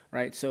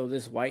 right? So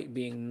this white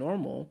being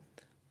normal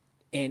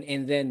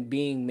and then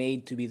being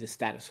made to be the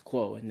status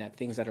quo, and that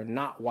things that are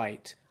not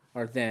white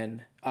are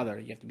then other.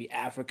 You have to be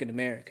African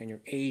American, you're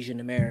Asian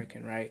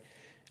American, right?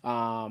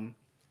 Um,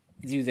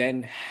 you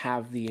then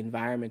have the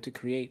environment to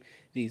create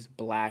these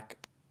Black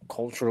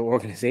cultural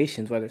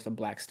organizations, whether it's a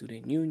Black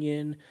student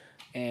union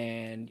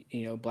and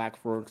Black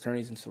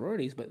fraternities and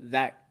sororities, but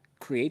that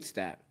creates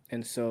that.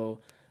 And so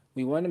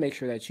we want to make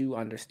sure that you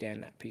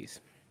understand that piece.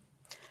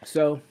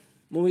 So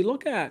when we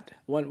look at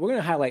one, we're going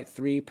to highlight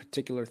three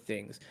particular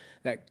things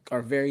that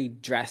are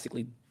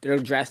they're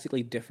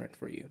drastically different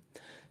for you.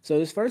 So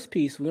this first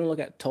piece, we're going to look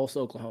at Tulsa,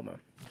 Oklahoma.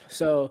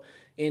 So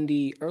in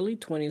the early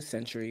 20th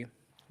century,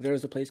 there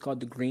was a place called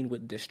the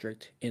Greenwood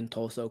District in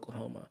Tulsa,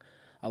 Oklahoma.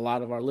 A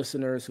lot of our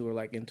listeners who are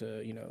like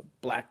into,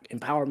 black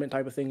empowerment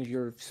type of things,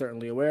 you're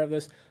certainly aware of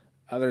this.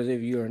 Others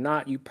of you are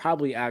not, you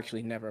probably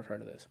actually never have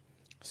heard of this.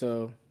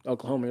 So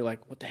Oklahoma, you're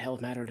like, what the hell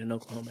mattered in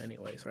Oklahoma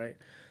anyways, right?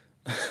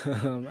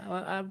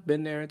 I've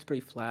been there. It's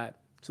pretty flat.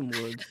 Some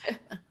woods,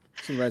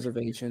 some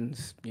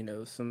reservations,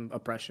 some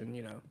oppression,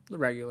 the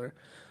regular.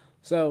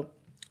 So,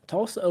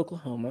 Tulsa,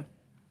 Oklahoma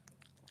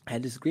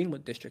had this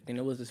Greenwood district, and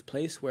it was this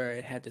place where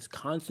it had this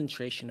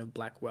concentration of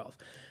black wealth.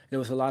 There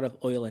was a lot of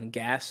oil and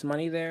gas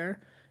money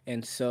there,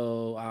 and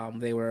so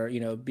they were,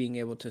 being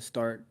able to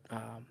start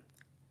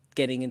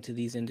getting into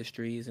these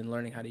industries and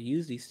learning how to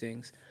use these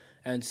things.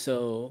 And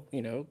so,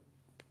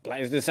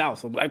 black is the South,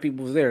 so black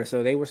people was there,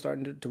 so they were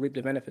starting to reap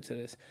the benefits of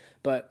this.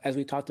 But as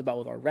we talked about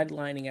with our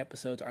redlining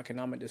episodes, our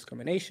economic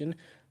discrimination,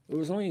 there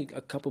was only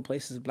a couple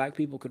places black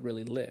people could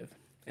really live.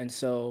 And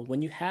so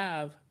when you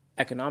have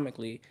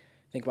economically,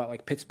 think about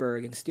like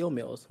Pittsburgh and steel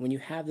mills, when you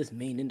have this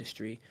main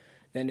industry,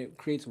 then it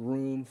creates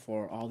room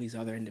for all these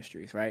other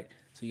industries, right?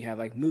 So you have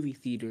like movie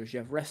theaters, you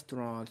have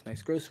restaurants,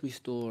 nice grocery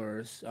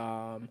stores,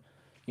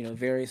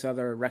 various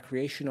other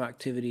recreational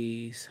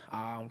activities,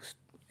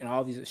 and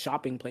all these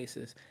shopping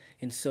places.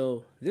 And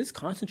so this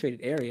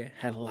concentrated area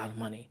had a lot of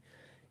money,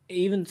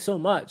 even so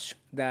much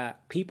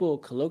that people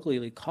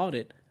colloquially called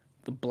it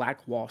the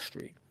Black Wall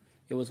Street.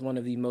 It was one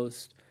of the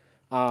most,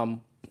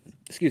 um,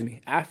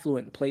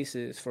 affluent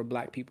places for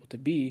black people to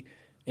be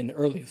in the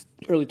early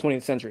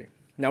 20th century.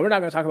 Now we're not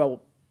going to talk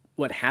about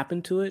what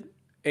happened to it,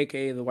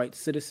 aka the white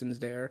citizens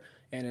there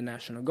and the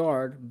National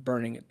Guard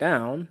burning it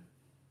down,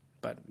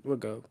 but we'll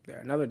go there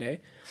another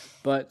day.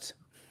 But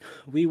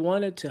we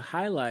wanted to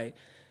highlight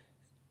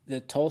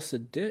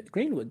the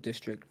Greenwood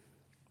district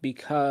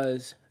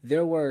because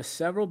there were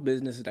several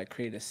businesses that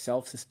created a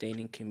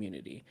self-sustaining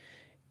community.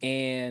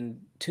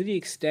 And to the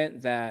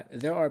extent that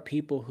there are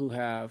people who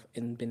have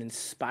been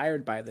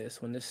inspired by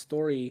this, when this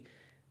story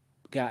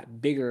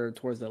got bigger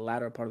towards the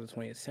latter part of the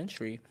 20th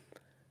century,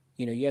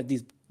 you have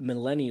these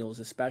millennials,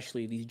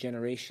 especially these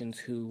generations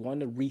who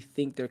want to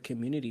rethink their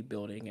community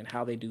building and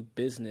how they do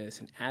business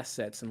and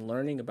assets and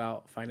learning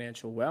about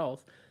financial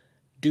wealth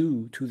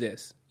due to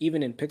this.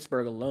 Even in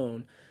Pittsburgh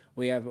alone,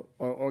 we have an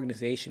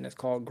organization that's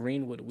called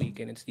Greenwood Week,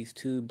 and it's these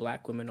two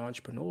black women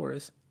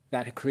entrepreneurs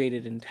that have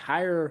created an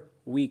entire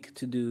week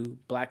to do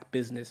black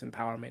business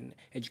empowerment and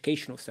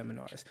educational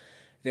seminars.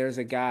 There's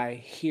a guy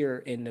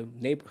here in the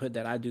neighborhood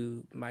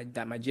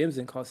that my gym's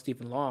in called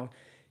Stephen Long.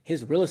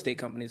 His real estate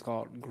company is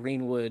called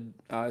Greenwood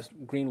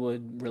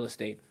Real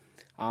Estate.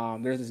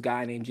 There's this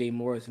guy named Jay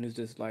Morrison who's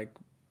just like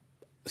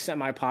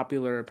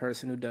semi-popular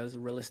person who does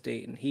real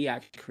estate, and he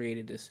actually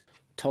created this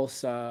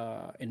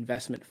Tulsa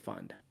investment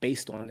fund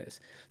based on this.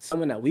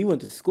 Someone that we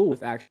went to school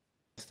with actually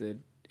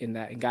invested in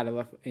that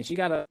and she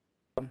got a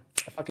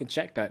fucking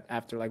check cut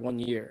after like 1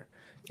 year.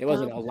 It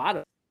wasn't a Oh. lot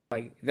of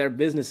like their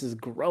business is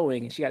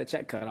growing and she got a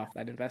check cut off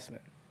that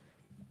investment.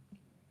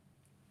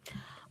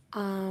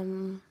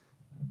 Um,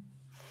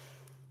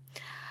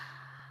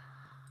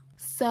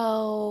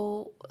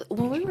 so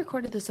when we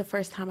recorded this the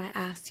first time, I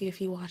asked you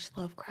if you watched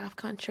Lovecraft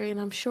Country, and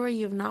I'm sure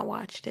you've not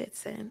watched it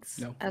since.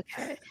 No.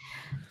 Okay.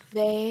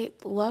 They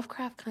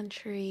Lovecraft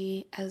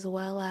Country as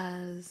well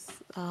as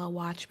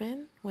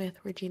Watchmen with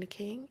Regina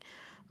King,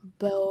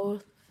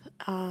 both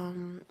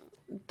um,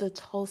 the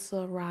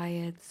Tulsa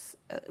riots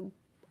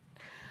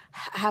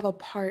have a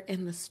part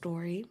in the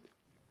story.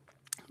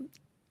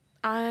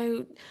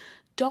 I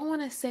don't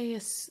want to say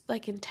it's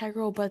like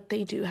integral, but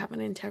they do have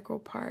an integral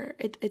part.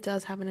 It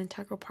does have an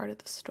integral part of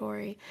the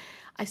story.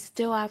 I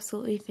still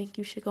absolutely think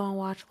you should go and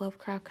watch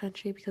Lovecraft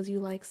Country because you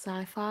like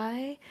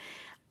sci-fi.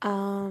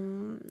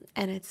 And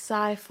it's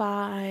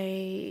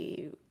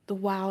sci-fi, the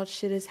wild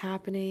shit is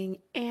happening,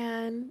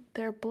 and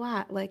they're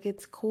black. Like,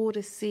 it's cool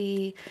to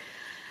see.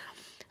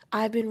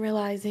 I've been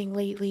realizing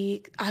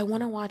lately I want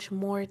to watch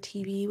more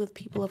TV with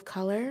people of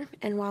color.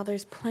 And while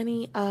there's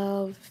plenty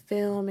of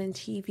film and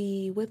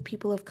TV with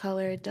people of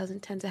color, it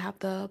doesn't tend to have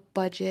the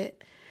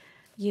budget,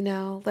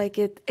 like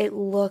it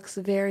looks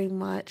very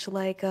much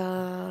like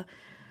I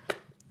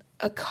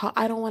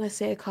don't want to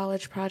say a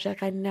college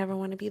project. I never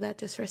want to be that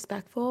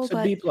disrespectful, It's a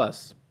but B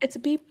plus. it's a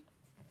B,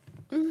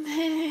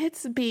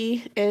 it's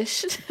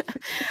B-ish.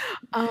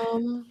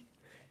 um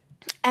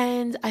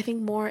And I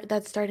think more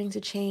that's starting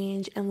to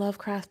change. And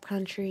Lovecraft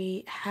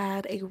Country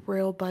had a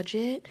real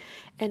budget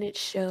and it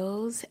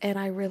shows. And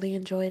I really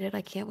enjoyed it.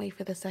 I can't wait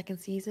for the second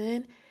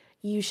season.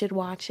 You should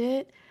watch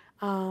it.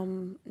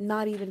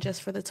 Not even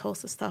just for the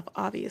Tulsa stuff,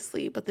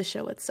 obviously, but the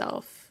show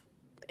itself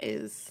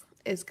is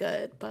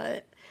good.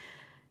 But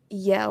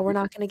yeah, we're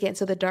not going to get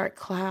into the dark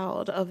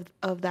cloud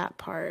of that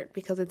part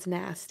because it's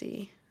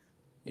nasty.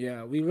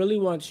 Yeah, we really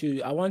want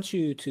you. I want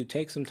you to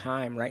take some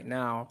time right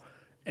now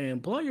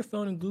and pull out your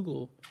phone and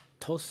Google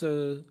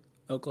Tulsa,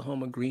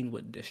 Oklahoma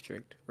Greenwood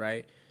District,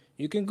 right?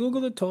 You can Google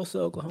the Tulsa,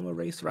 Oklahoma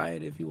race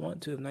riot if you want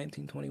to of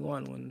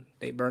 1921 when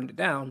they burned it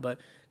down, but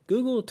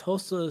Google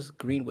Tulsa's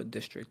Greenwood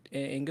District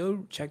and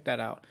go check that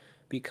out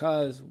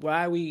because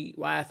why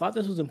I thought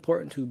this was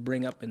important to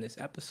bring up in this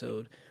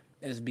episode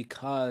is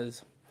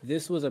because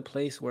this was a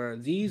place where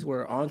these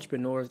were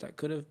entrepreneurs that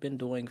could have been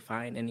doing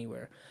fine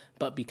anywhere.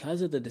 But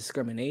because of the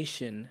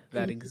discrimination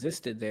that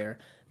existed there,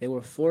 they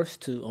were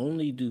forced to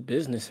only do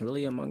business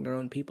really among their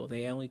own people.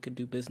 They only could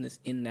do business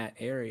in that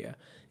area,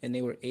 and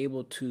they were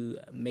able to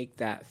make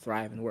that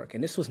thrive and work.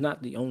 And this was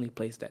not the only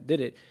place that did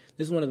it.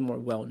 This is one of the more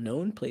well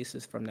known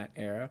places from that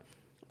era.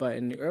 But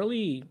in the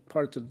early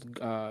parts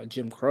of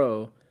Jim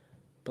Crow,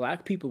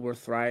 black people were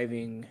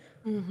thriving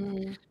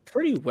Mm-hmm.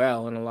 pretty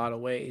well in a lot of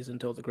ways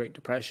until the Great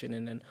Depression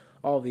and then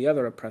all the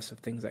other oppressive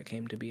things that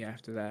came to be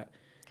after that.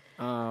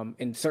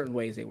 In certain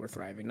ways, they were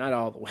thriving, not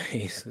all the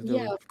ways. 'Cause there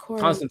Yeah, was of course.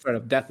 constant threat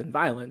of death and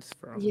violence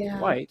from the Yeah.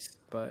 whites,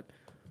 but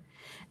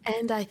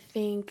And I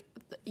think,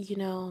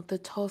 the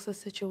Tulsa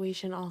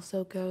situation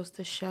also goes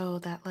to show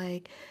that,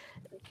 like,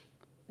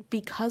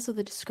 because of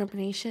the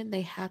discrimination,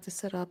 they had to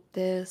set up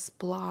this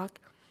block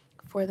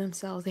for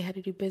themselves. They had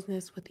to do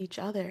business with each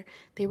other.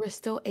 They were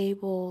still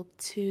able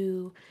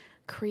to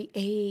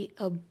create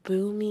a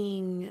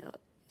booming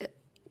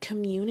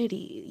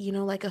community,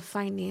 like a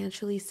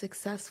financially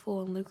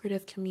successful and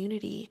lucrative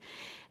community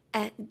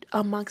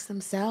amongst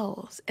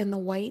themselves. And the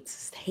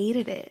whites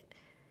hated it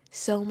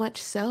so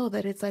much so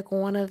that it's like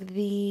one of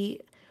the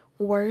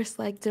worst,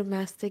 like,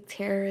 domestic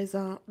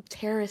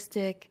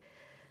terroristic,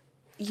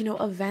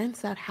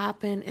 events that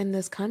happen in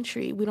this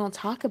country. We don't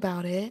talk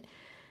about it.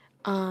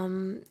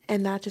 And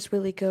that just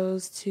really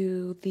goes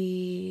to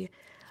the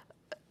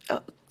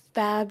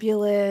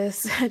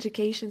fabulous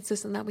education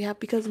system that we have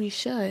because we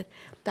should.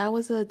 That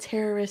was a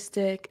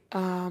terroristic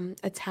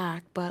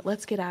attack, but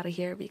let's get out of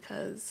here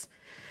because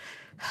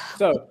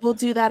so we'll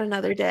do that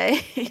another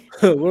day.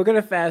 we're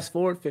gonna fast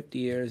forward 50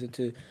 years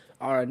into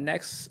our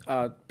next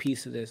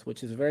piece of this,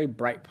 which is a very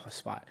bright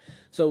spot.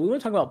 So we want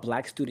to talk about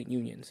black student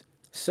unions.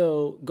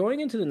 So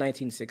going into the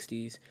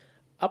 1960s,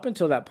 up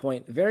until that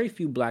point, very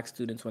few black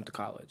students went to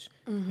college.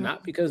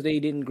 Not because they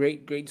didn't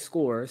great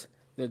scores.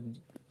 The,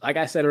 like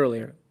I said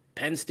earlier,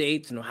 Penn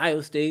States and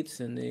Ohio States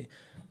and the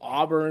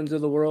Auburns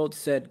of the world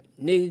said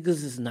niggas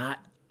is not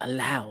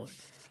allowed.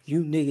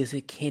 You niggas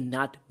it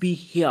cannot be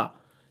here.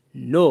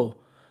 No.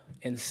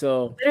 And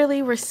so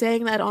Literally, we're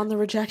saying that on the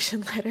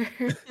rejection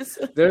letters.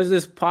 there's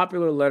this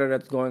popular letter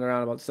that's going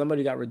around about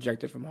somebody got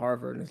rejected from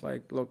Harvard, and it's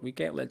like, look, we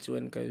can't let you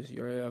in because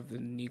you're of the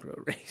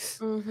Negro race.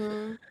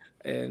 Mm-hmm.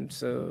 And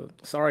so,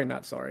 sorry,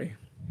 not sorry.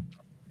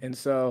 And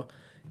so,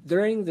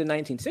 during the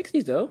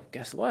 1960s, though,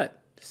 guess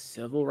what? The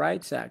Civil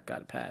Rights Act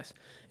got passed.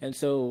 And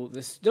so,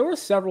 there were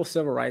several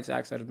civil rights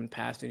acts that have been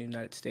passed in the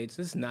United States.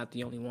 This is not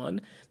the only one.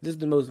 This is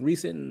the most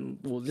recent,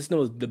 well, this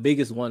was the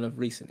biggest one of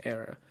recent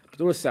era. But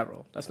there were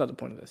several. That's not the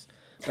point of this.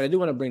 But I do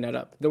want to bring that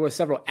up. There were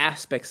several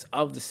aspects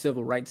of the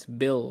civil rights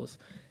bills.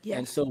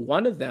 And Yes. so,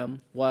 one of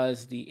them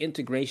was the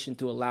integration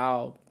to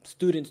allow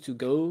students to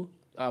go,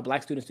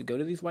 black students to go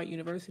to these white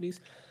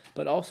universities,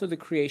 but also the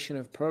creation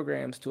of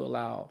programs to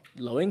allow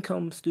low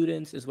income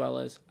students as well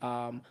as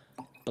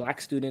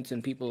black students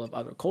and people of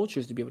other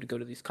cultures to be able to go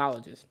to these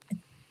colleges.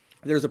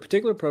 There's a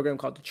particular program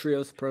called the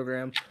TRIOS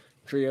program,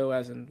 TRIO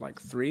as in like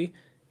three,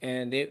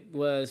 and it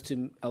was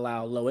to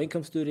allow low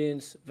income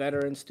students,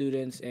 veteran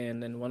students,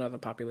 and then one other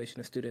population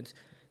of students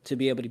to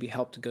be able to be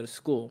helped to go to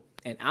school.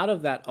 And out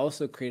of that,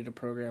 also created a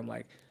program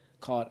like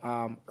called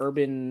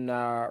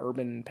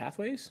Urban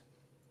Pathways.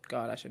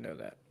 God, I should know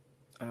that.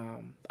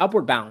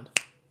 Upward Bound.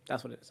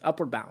 That's what it is.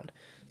 Upward Bound.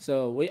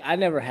 So I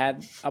never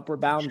had Upward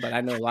Bound, but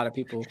I know a lot of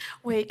people.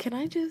 Wait, can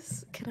I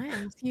ask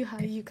you how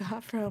you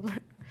got from,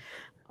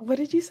 what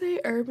did you say?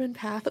 Urban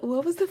Path?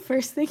 What was the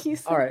first thing you All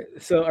said? right,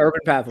 so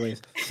Urban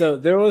Pathways. So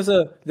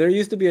there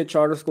used to be a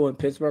charter school in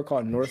Pittsburgh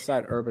called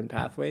Northside Urban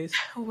Pathways.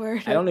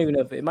 Word. I don't even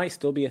know if it might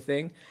still be a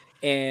thing.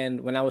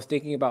 And when I was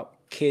thinking about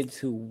kids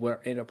who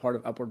were in a part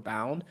of Upward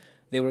Bound,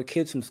 they were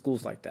kids from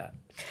schools like that.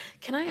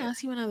 Can I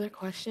ask you another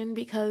question?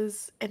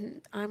 Because,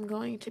 and I'm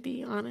going to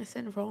be honest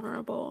and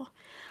vulnerable.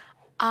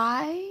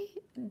 I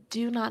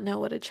do not know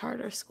what a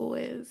charter school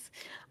is.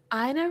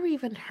 I never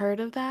even heard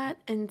of that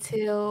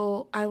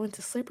until I went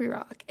to Slippery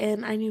Rock,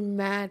 and I knew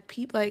mad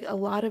people, like a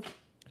lot of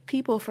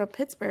people from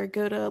Pittsburgh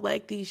go to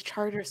like these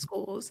charter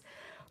schools.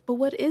 But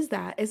what is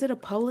that? Is it a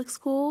public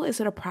school? Is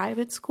it a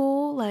private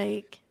school?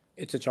 Like,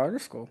 It's a charter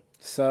school.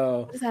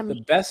 So what does that the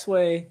mean? best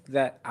way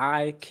that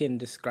I can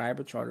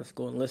describe a charter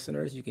school, and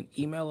listeners, you can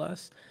email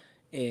us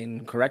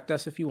and correct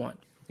us if you want,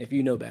 if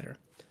you know better.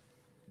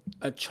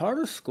 A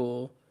charter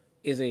school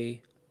is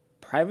a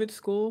private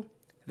school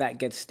that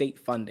gets state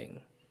funding.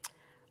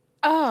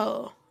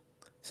 Oh, okay.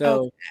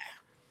 So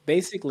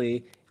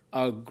basically,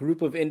 a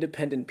group of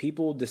independent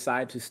people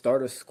decide to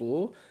start a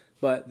school,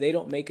 but they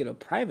don't make it a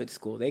private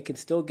school. They can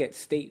still get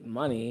state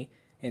money,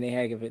 and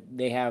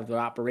they have the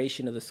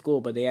operation of the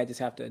school, but they just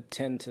have to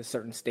attend to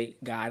certain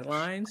state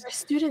guidelines Are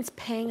students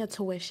paying a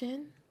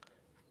tuition?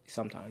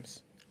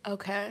 sometimes.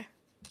 Okay.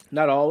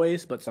 Not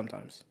always, but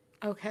sometimes.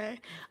 Okay.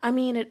 I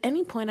mean, at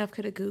any point I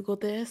could have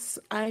Googled this.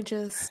 I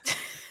just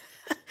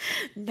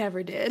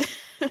never did.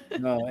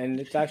 No, and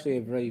it's actually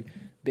a very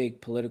big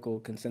political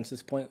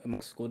consensus point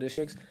among school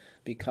districts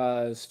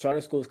because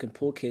charter schools can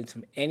pull kids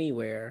from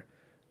anywhere,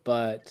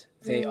 but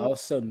they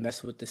also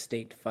mess with the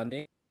state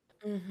funding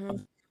Mm-hmm.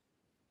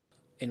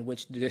 in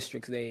which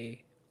districts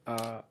they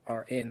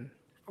are in.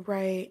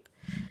 Right.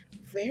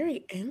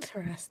 Very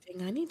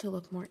interesting. I need to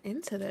look more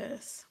into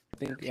this.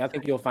 I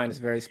think you'll find this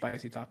a very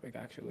spicy topic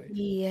actually.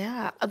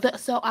 Yeah.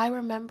 So I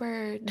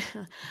remembered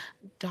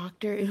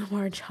Dr.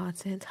 Umar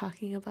Johnson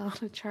talking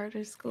about a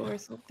charter school or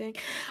something.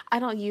 I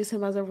don't use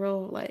him as a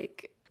real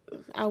like.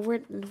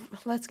 We're,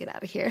 let's get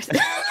out of here.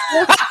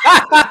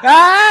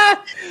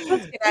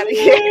 Let's get out of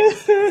here.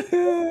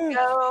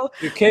 Go.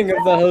 The king of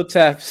the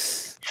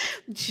hoteps.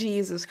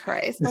 Jesus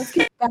Christ. Let's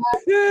get back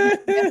to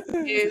the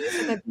BSUs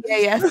and the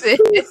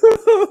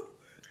BASs.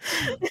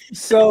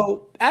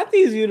 So at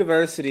these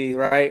universities,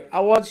 right?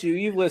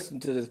 You've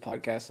listened to this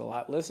podcast a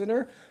lot,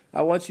 listener.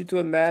 I want you to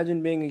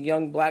imagine being a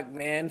young black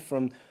man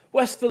from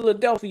West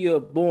Philadelphia,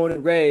 born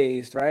and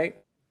raised, right?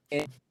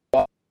 And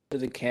to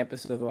the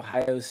campus of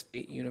Ohio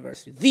State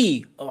University,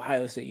 the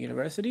Ohio State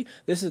University.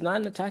 This is not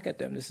an attack at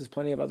them. This is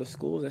plenty of other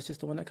schools. That's just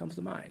the one that comes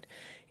to mind.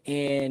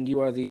 And you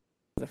are the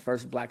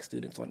first black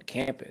students on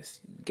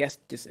campus. Guess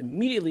just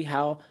immediately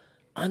how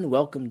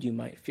unwelcomed you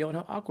might feel and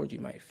how awkward you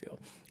might feel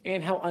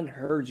and how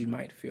unheard you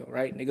might feel,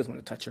 right? Niggas want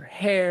to touch your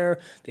hair.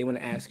 They want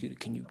to ask you,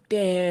 can you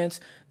dance?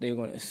 They're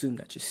going to assume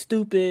that you're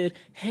stupid.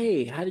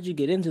 Hey, how did you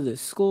get into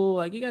this school?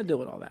 Like, you got to deal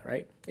with all that,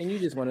 right? And you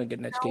just want to get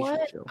an Know education,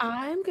 what? chill.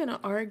 I'm gonna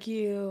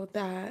argue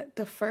that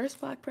the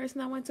first black person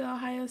that went to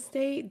Ohio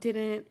State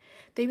didn't,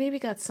 they maybe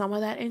got some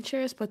of that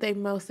interest, but they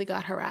mostly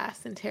got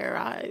harassed and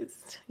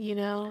terrorized, you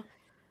know?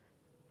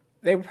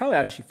 They were probably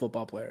actually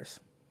football players.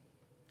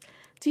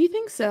 Do you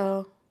think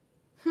so?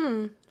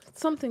 Hmm,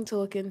 something to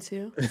look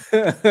into.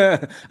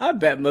 I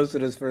bet most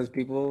of those first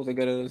people that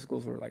go to those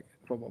schools were like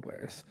football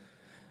players.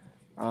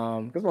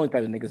 That's the only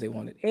type of niggas they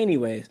wanted.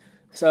 Anyways,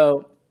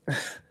 so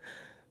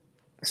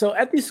so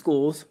at these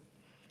schools,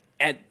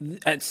 at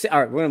all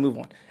right, we're gonna move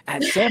on.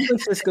 At San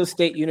Francisco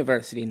State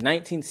University in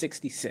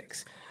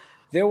 1966,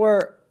 there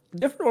were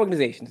different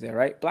organizations there,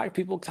 right? Black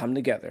people come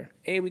together.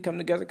 Hey, we come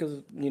together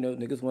because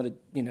niggas want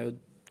to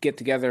get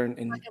together and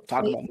Fucking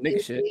talk play about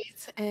nigga shit,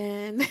 spades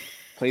and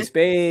play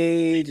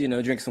spades,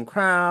 drink some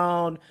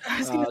Crown, I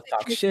was gonna say talk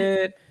drinking.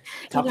 shit,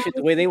 You talk know, shit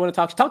the way they want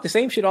to talk the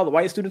same shit all the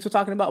white students were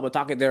talking about, but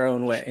talk it their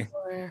own way.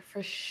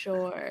 for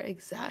sure,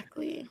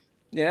 exactly.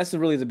 Yeah, that's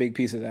really the big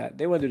piece of that.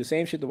 They want to do the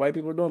same shit the white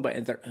people are doing, but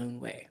in their own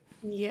way.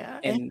 Yeah,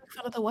 and And make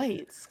fun of the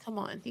whites. Come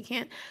on, you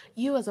can't.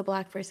 You as a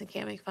black person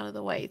can't make fun of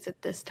the whites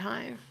at this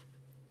time.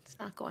 It's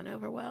not going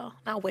over well.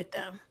 Not with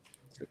them.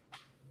 sip,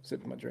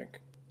 sip my drink.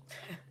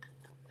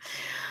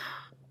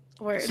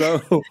 Word.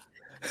 So,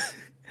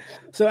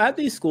 so at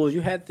these schools,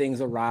 you had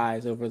things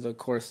arise over the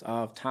course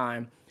of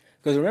time.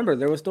 Because remember,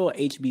 there were still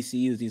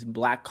HBCUs, these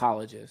black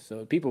colleges.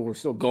 So people were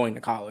still going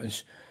to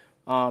college.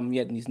 You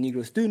had these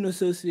Negro Student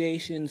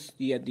Associations.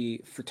 You had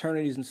the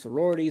fraternities and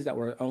sororities that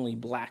were only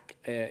black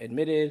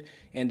admitted.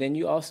 And then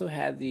you also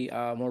had the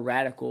more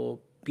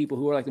radical people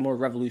who were like the more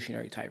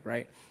revolutionary type,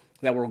 right?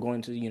 That were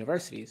going to the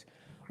universities.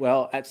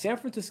 Well, at San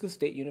Francisco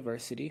State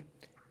University,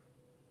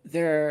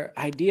 their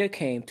idea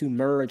came to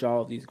merge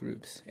all of these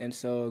groups. And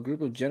so a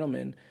group of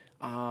gentlemen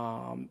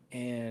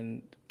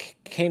and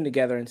came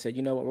together and said,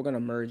 you know what, we're going to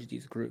merge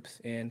these groups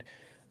and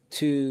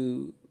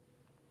to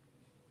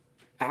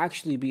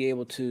actually be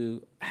able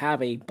to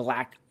have a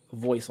black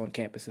voice on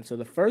campus. And so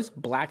the first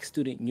black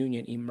student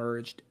union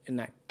emerged in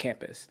that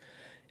campus.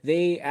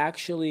 They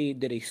actually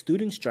did a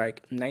student strike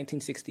in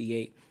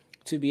 1968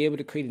 to be able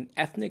to create an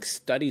ethnic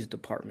studies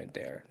department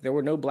there. There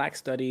were no black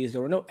studies,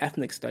 there were no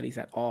ethnic studies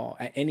at all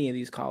at any of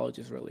these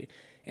colleges, really.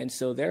 And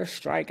so their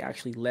strike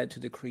actually led to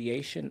the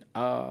creation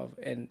of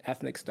an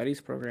ethnic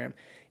studies program.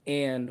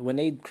 And when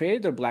they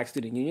created their Black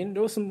Student Union,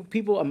 there was some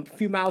people a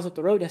few miles up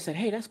the road that said,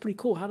 hey, that's pretty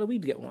cool. How do we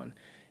get one?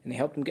 And they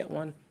helped them get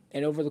one.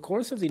 And over the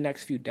course of the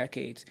next few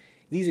decades,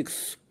 these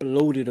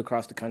exploded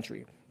across the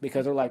country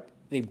because they're like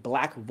the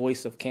black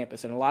voice of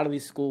campus. And a lot of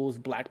these schools,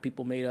 black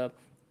people made up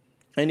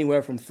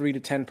anywhere from 3 to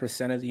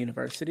 10% of the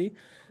university,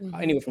 Hmm.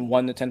 anywhere from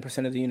 1 to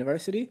 10% of the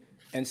university.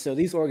 And so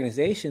these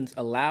organizations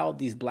allowed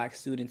these black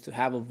students to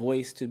have a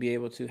voice, to be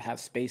able to have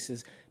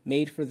spaces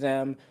made for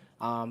them,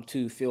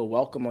 to feel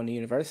welcome on the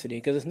university.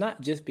 Because it's not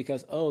just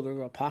because, oh, there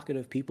are a pocket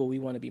of people we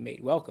want to be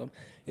made welcome.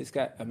 It's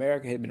got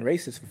America had been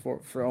racist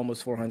for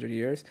almost 400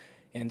 years.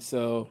 And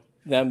so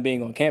them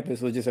being on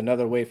campus was just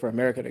another way for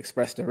America to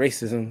express their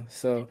racism.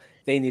 So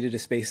they needed a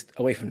space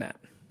away from that.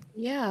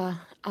 Yeah.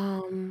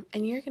 And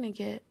you're gonna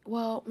get,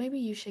 well, maybe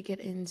you should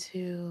get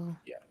into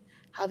Yeah.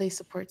 how they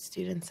support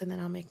students and then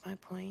I'll make my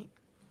point.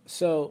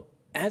 So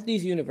at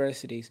these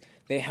universities,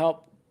 they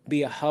help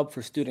be a hub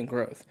for student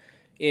growth.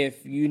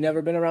 If you've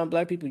never been around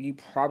black people, you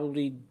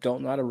probably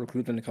don't know how to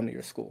recruit them to come to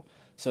your school.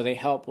 So they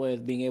help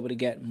with being able to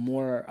get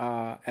more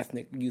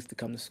ethnic youth to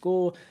come to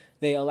school.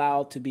 They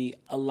allow to be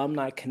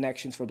alumni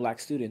connections for black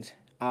students.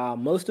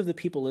 Most of the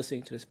people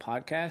listening to this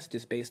podcast,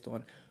 just based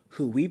on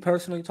who we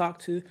personally talk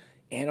to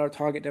and our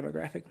target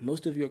demographic,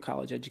 most of you are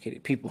college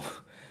educated people.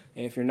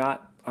 And if you're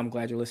not, I'm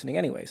glad you're listening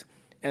anyways.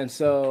 And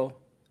so,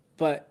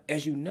 but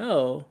as you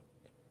know,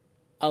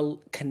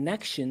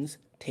 connections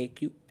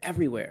take you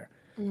everywhere.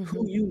 Mm-hmm.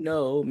 Who you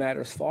know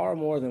matters far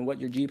more than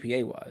what your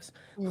GPA was.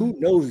 Mm-hmm. Who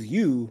knows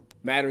you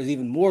matters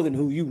even more than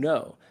who you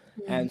know.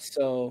 Mm-hmm. And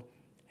so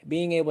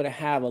being able to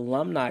have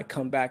alumni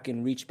come back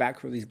and reach back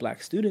for these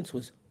black students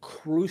was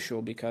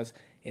crucial because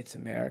it's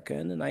America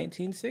in the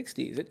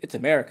 1960s. It's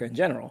America in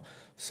general.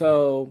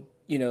 So,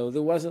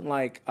 there wasn't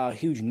like a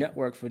huge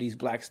network for these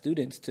black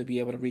students to be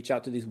able to reach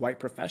out to these white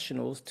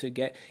professionals to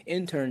get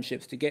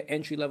internships, to get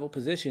entry level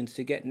positions,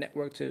 to get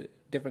network to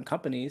different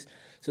companies.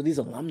 So these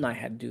alumni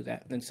had to do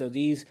that. And so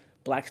these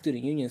black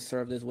student unions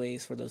served as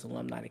ways for those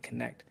alumni to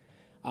connect.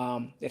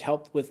 It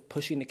helped with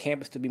pushing the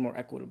campus to be more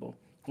equitable.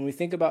 When we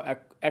think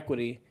about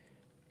equity,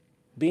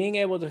 being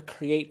able to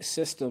create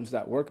systems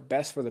that work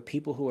best for the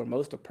people who are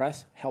most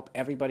oppressed help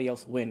everybody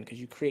else win because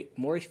you create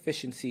more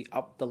efficiency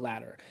up the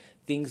ladder.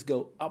 Things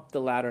go up the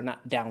ladder,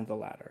 not down the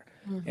ladder.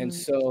 And Mm-hmm.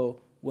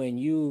 so when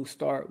you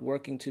start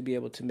working to be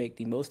able to make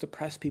the most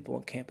oppressed people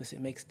on campus,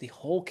 it makes the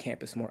whole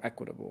campus more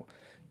equitable.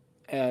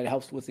 It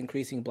helps with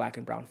increasing black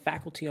and brown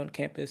faculty on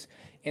campus,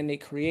 and they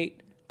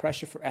create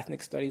pressure for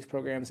ethnic studies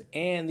programs.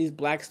 And these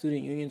black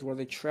student unions were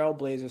the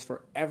trailblazers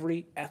for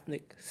every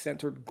ethnic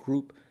centered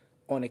group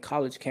on a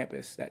college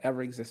campus that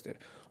ever existed.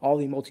 All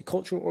the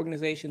multicultural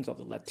organizations, all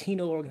the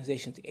Latino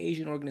organizations, the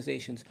Asian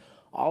organizations,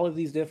 all of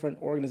these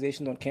different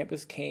organizations on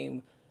campus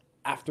came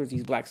after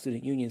these black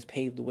student unions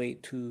paved the way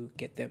to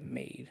get them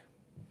made.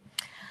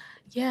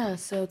 Yeah,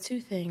 so two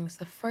things.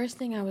 The first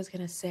thing I was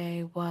going to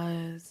say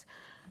was,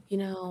 you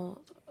know,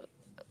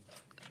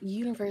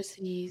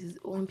 universities,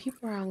 when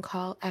people are on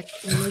when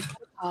they go to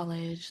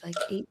college, like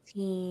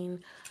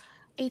 18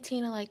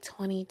 to like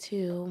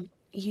 22,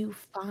 you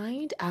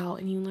find out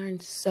and you learn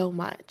so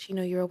much.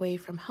 You're away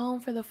from home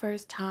for the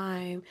first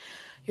time,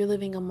 you're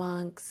living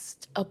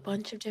amongst a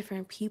bunch of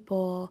different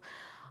people.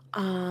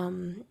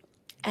 Um,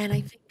 and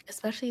I think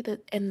especially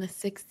that in the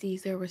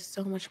 60s, there was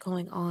so much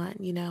going on.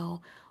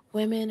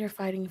 Women are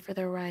fighting for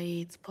their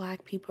rights,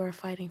 black people are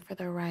fighting for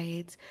their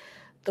rights,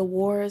 the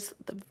wars,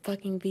 the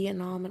fucking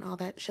Vietnam and all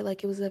that shit.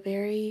 Like, it was a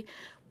very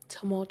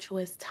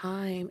tumultuous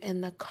time,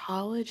 and the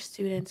college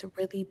students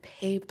really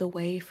paved the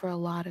way for a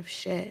lot of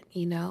shit,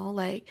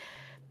 like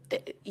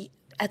the,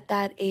 at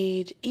that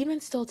age,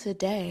 even still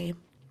today,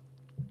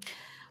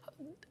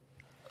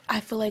 I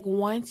feel like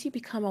once you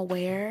become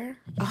aware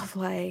of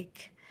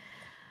like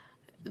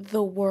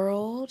the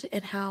world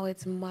and how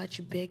it's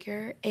much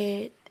bigger,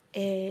 it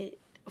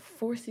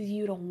forces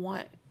you to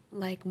want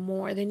like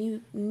more than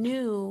you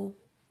knew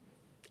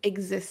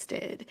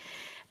existed.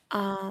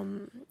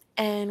 Um,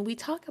 and we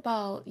talk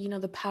about,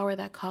 the power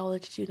that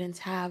college students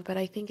have, but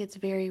I think it's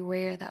very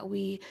rare that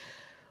we,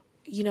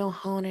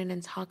 hone in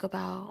and talk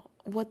about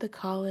what the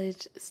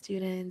college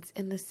students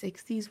in the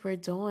 60s were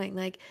doing.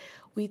 Like,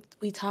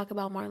 we talk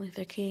about Martin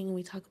Luther King, and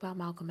we talk about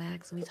Malcolm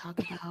X, and we talk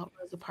about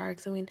Rosa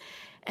Parks. I mean,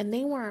 and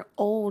they weren't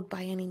old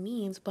by any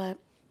means, but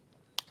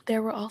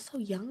there were also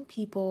young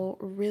people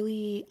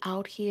really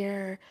out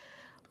here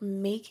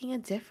making a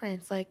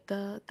difference. Like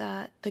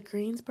the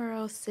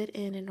Greensboro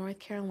sit-in in North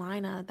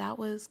Carolina, that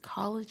was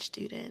college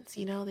students.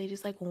 They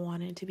just like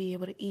wanted to be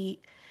able to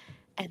eat,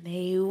 and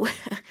they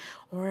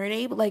weren't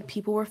able. Like,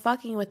 people were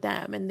fucking with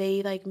them, and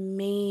they like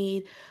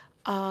made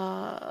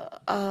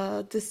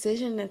a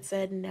decision that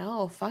said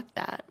no, fuck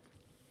that.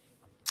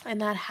 And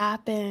that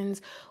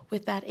happens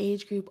with that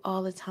age group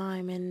all the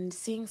time. And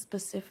seeing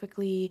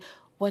specifically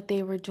what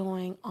they were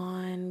doing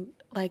on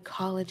like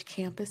college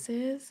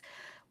campuses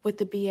with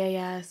the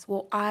BAS.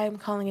 Well, I'm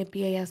calling it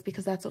BAS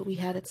because that's what we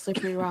had at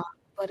Slippery Rock.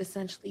 But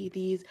essentially,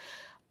 these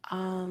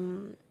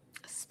um,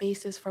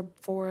 spaces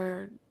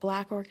for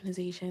Black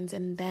organizations,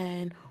 and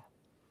then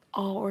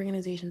all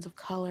organizations of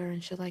color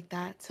and shit like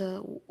that,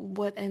 to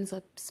what ends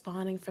up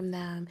spawning from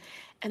them,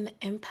 and the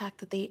impact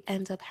that they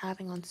end up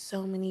having on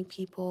so many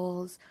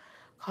people's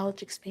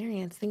college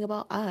experience. Think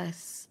about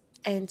us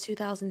in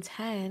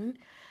 2010.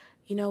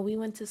 We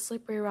went to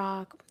Slippery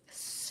Rock,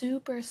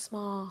 super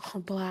small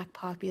Black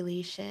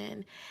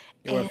population.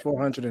 There were And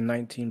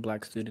 419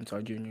 black students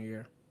our junior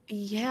year.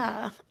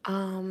 yeah,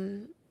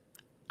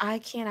 I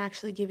can't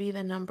actually give you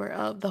the number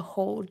of the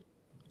whole,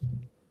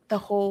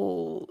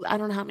 I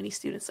don't know how many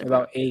students Slippery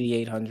Rock. About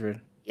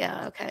 8,800.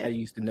 Yeah, I okay.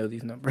 used to know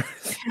these numbers.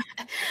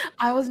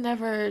 I was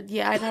never,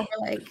 yeah, I never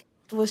like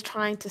was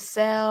trying to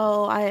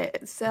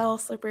sell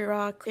Slippery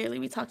Rock. Clearly,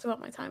 we talked about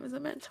my time as a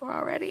mentor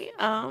already.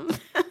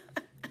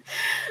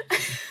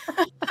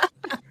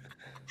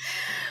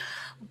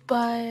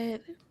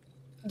 But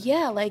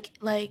yeah, like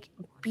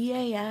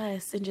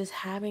BAS, and just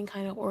having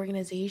kind of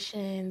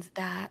organizations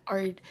that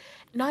are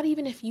not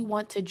even if you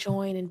want to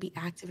join and be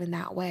active in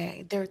that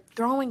way. They're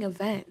throwing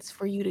events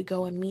for you to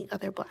go and meet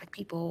other Black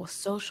people,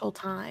 social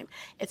time.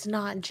 It's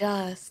not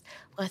just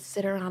let's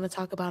sit around and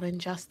talk about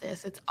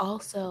injustice. It's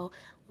also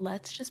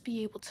let's just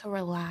be able to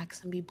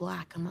relax and be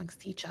Black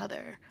amongst each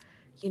other.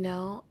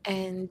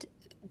 and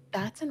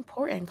that's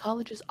important.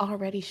 College is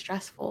already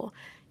stressful.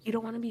 You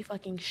don't want to be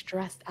fucking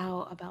stressed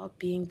out about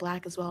being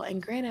black as well.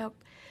 And granted,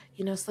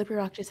 Slippery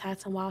Rock just had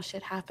some wild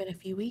shit happen a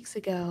few weeks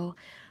ago.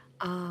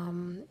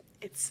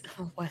 It's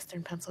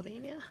Western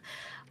Pennsylvania,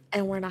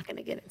 and we're not going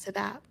to get into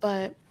that.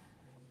 But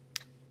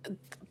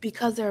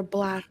because there are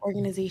black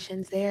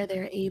organizations there,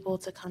 they're able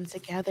to come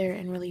together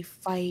and really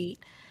fight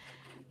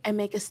and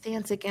make a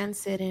stance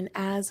against it. And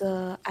as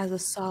a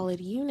solid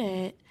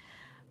unit,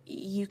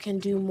 you can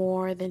do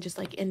more than just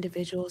like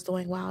individuals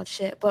doing wild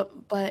shit.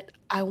 But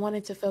I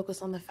wanted to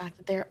focus on the fact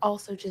that they're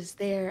also just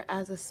there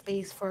as a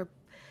space for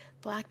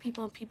black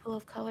people and people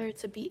of color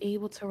to be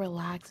able to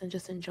relax and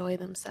just enjoy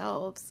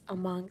themselves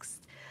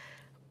amongst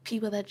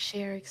people that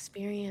share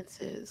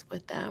experiences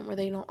with them, where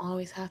they don't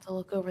always have to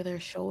look over their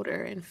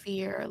shoulder and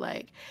fear,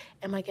 like,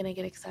 am I going to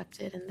get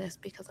accepted in this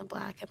because I'm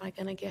black? Am I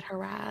going to get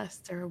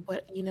harassed? Or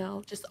what,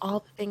 just all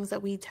the things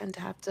that we tend to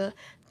have to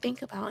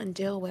think about and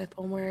deal with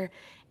when we're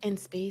in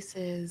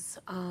spaces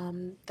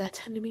that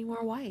tend to be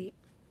more white.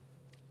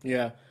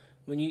 Yeah.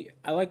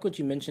 I like what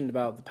you mentioned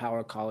about the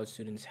power college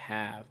students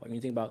have. Like when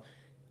you think about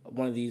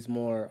one of these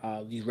more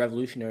these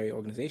revolutionary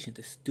organizations,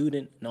 the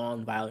Student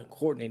Nonviolent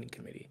Coordinating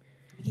Committee.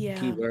 Yeah.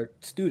 Keyword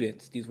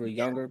students. These were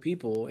younger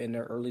people in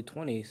their early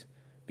 20s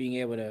being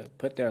able to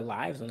put their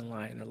lives on the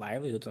line, their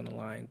livelihoods on the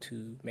line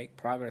to make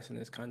progress in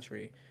this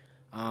country.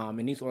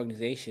 And these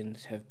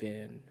organizations have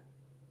been,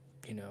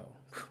 you know,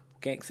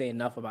 can't say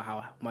enough about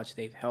how much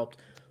they've helped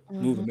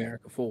move Hmm.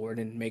 America forward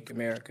and make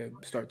America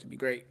start to be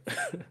great.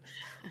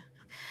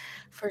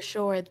 For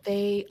sure.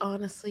 They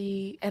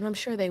honestly, and I'm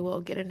sure they will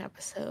get an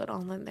episode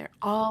on them. They're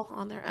all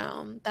on their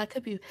own. That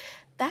could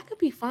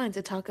be fun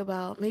to talk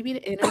about. Maybe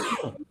to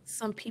interview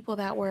some people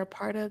that were a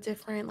part of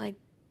different like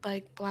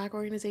black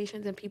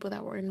organizations and people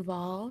that were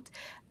involved,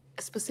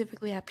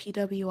 specifically at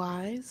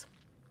PWIs.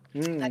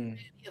 That Mm, could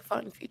be a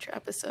fun future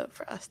episode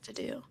for us to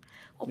do.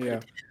 We'll put a yeah.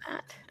 pin in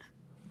that.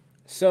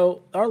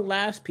 So our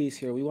last piece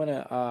here, we want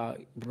to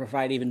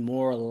provide even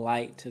more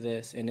light to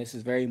this, and this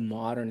is a very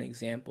modern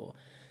example.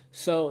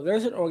 So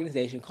there's an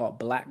organization called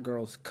Black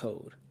Girls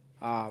Code,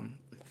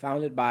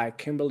 founded by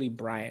Kimberly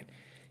Bryant.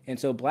 And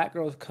so Black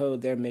Girls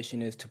Code, their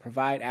mission is to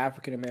provide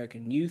African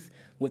American youth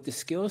with the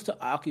skills to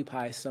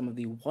occupy some of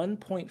the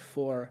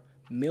 1.4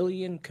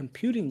 million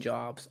computing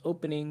jobs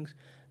openings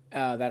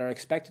that are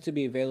expected to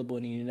be available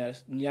in the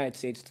United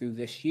States through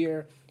this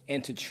year,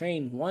 and to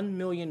train 1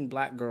 million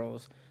black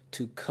girls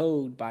to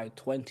code by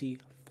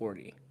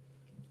 2040.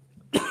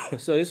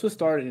 So this was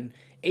started in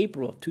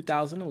April of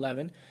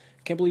 2011.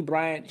 Kimberly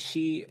Bryant,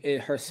 she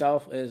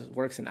herself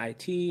works in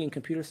IT and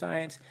computer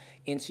science,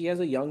 and she has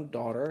a young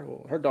daughter.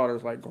 Well, her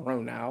daughter's like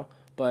grown now,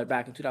 but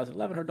back in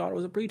 2011, her daughter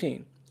was a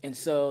preteen, and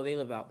so they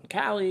live out in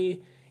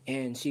Cali.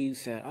 And she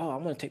said, "Oh,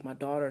 I'm going to take my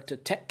daughter to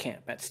tech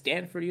camp at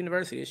Stanford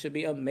University. It should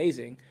be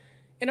amazing."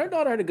 And her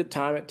daughter had a good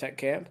time at tech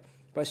camp,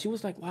 but she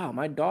was like, "Wow,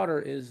 my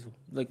daughter is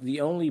like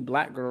the only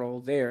black girl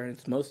there, and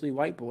it's mostly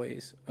white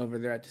boys over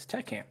there at this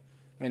tech camp."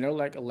 And they're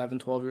like 11,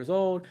 12 years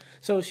old.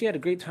 So she had a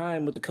great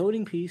time with the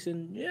coding piece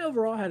and yeah,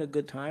 overall had a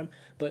good time.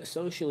 But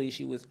socially,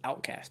 she was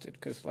outcasted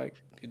because, like,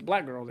 she's a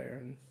black girl there.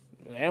 And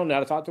they don't know how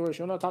to talk to her. She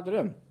don't know how to talk to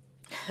them.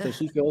 So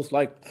she feels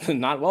like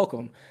not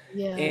welcome.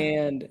 Yeah.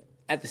 And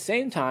at the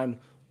same time,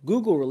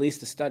 Google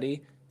released a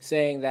study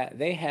saying that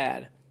they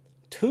had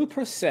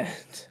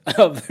 2%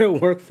 of their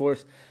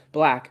workforce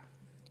black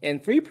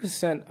and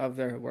 3% of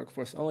their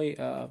workforce only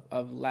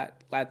of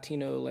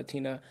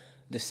Latina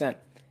descent,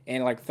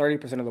 and like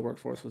 30% of the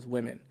workforce was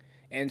women.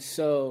 And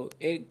so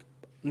it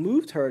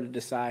moved her to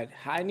decide,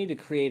 I need to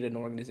create an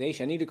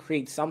organization. I need to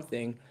create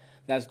something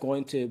that's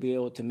going to be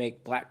able to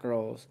make black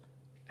girls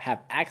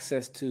have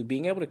access to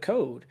being able to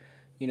code.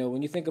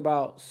 When you think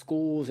about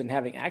schools and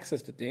having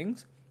access to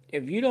things,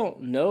 if you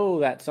don't know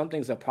that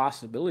something's a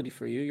possibility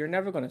for you, you're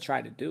never going to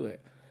try to do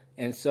it.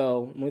 And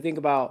so when we think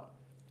about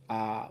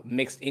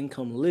mixed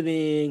income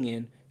living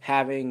and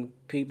having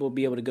people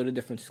be able to go to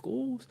different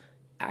schools,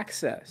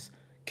 access.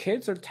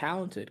 Kids are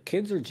talented.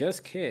 Kids are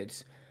just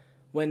kids.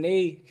 When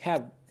they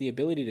have the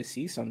ability to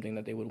see something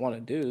that they would want to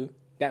do,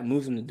 that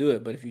moves them to do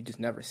it. But if you just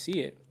never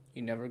see it,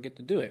 you never get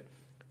to do it.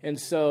 And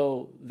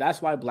so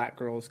that's why Black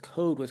Girls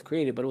Code was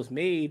created, but it was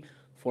made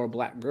for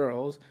black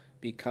girls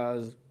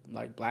because,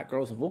 like, black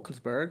girls in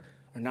Wilkinsburg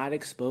are not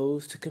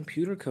exposed to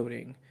computer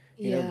coding.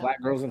 Yeah.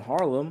 Black girls in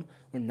Harlem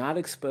were not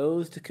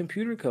exposed to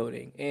computer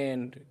coding.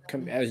 And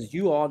as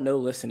you all know,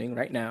 listening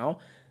right now,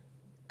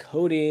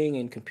 coding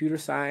and computer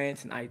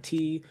science and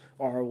IT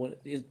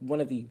is one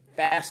of the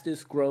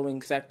fastest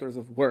growing sectors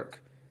of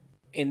work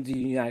in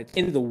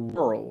the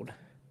world.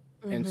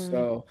 And Mm-hmm.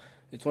 so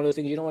it's one of those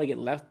things you don't want to get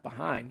left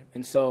behind.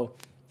 And so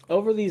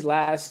over these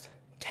last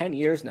 10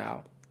 years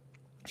now,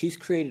 she's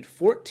created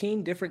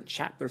 14 different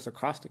chapters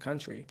across the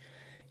country.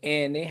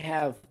 And they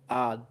have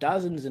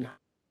dozens and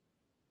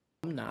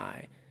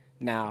alumni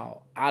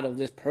now out of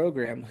this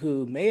program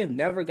who may have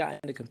never gotten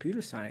into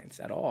computer science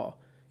at all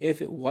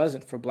if it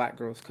wasn't for Black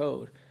Girls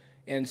Code.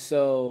 And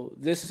so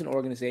this is an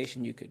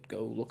organization you could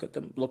go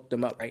look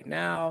them up right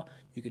now.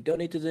 You could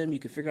donate to them. You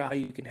could figure out how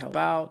you can help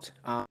out.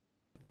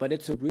 But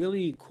it's a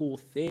really cool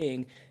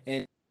thing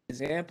and an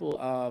example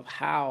of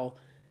how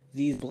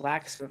these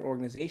black spirit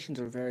organizations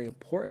are very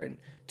important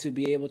to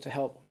be able to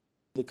help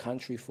the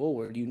country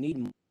forward. You need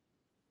more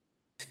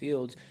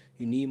fields,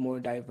 you need more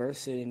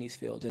diversity in these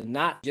fields, and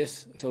not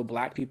just so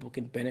black people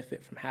can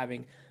benefit from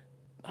having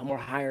more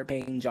higher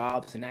paying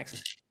jobs and access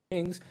to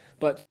things,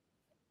 but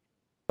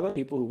other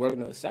people who work in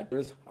those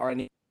sectors are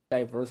in a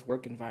diverse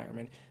work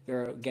environment.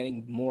 They're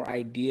getting more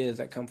ideas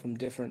that come from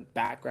different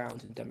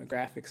backgrounds and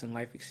demographics and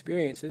life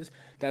experiences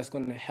that's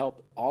going to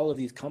help all of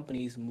these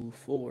companies move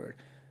forward.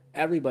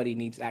 Everybody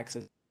needs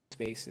access to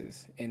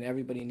spaces, and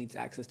everybody needs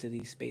access to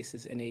these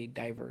spaces in a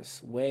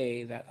diverse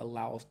way that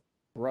allows to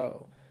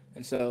grow.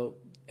 And so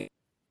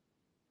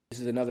this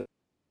is another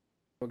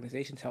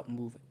organization to help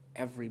move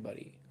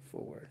everybody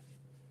forward.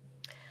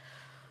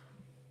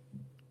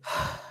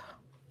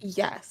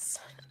 Yes.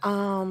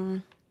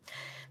 Um,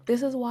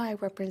 this is why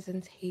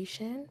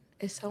representation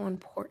is so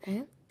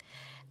important.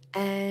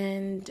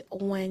 And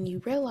when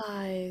you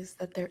realize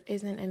that there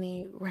isn't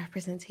any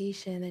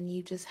representation, then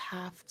you just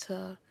have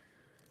to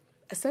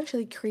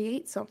essentially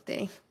create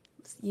something.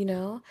 You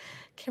know,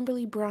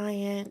 Kimberly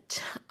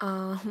Bryant.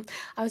 I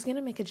was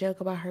gonna make a joke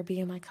about her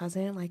being my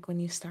cousin, like when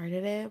you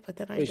started it, but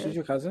then I Wait, she's just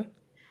your cousin?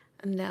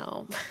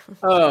 no,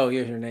 Oh,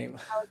 here's your name.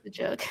 that was a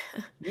joke.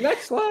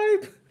 Next slide.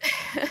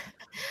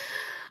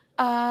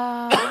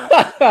 uh,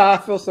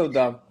 I feel so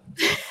dumb.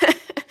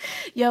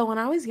 Yo, when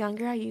I was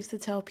younger, I used to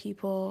tell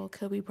people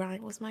Kobe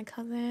Bryant was my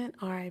cousin.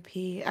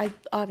 RIP. I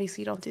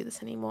obviously don't do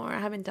this anymore. I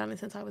haven't done it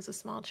since I was a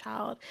small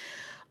child.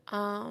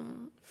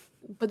 Um,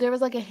 but there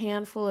was like a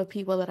handful of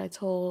people that I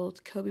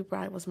told Kobe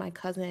Bryant was my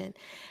cousin,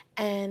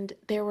 and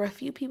there were a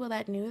few people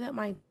that knew that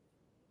my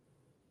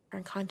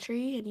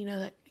country, and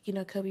that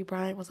Kobe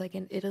Bryant was like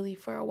in Italy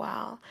for a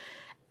while.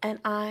 And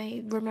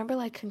I remember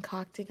like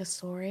concocting a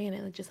story and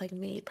it just like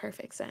made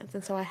perfect sense.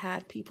 And so I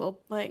had people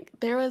like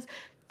there was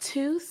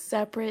two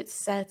separate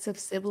sets of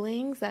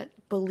siblings that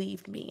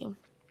believed me.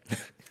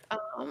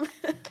 Um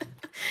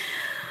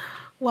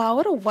wow,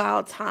 what a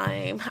wild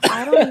time.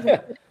 I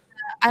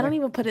don't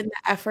even put in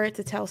the effort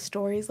to tell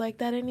stories like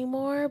that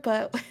anymore,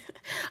 but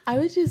I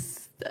was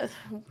just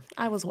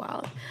I was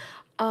wild.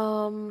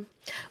 Um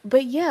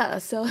but yeah,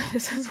 so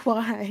this is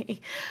why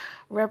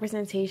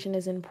representation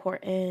is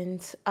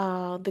important.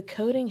 The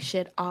coding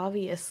shit,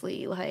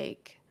 obviously,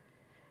 like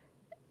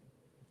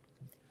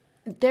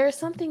there are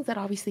some things that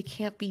obviously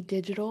can't be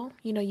digital.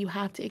 You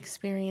have to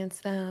experience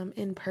them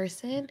in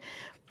person,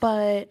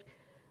 but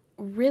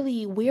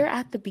really, we're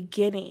at the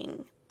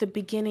beginning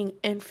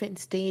infant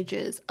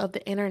stages of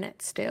the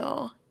internet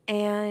still.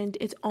 And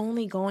it's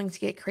only going to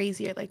get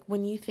crazier. Like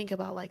when you think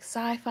about like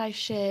sci-fi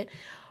shit,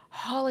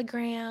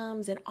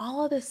 holograms, and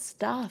all of this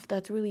stuff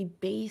that's really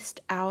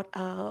based out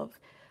of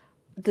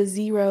the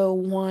 0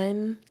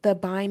 1, the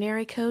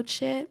binary code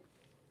shit.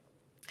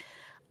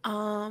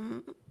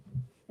 um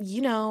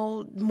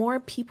more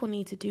people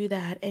need to do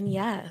that. And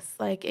yes,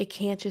 like it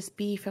can't just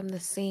be from the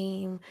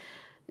same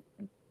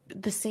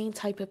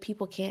type of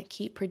people can't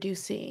keep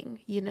producing,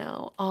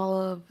 all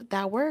of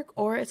that work,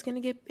 or it's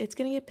going to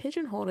get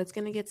pigeonholed. It's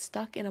going to get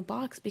stuck in a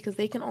box because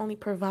they can only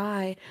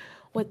provide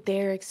what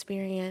their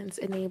experience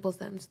enables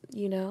them,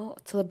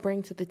 to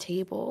bring to the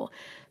table.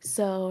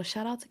 So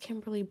shout out to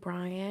Kimberly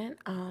Bryant.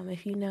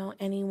 If you know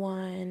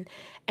anyone,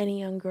 any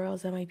young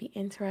girls that might be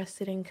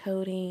interested in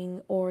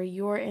coding, or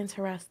you're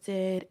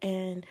interested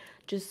in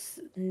just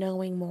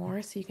knowing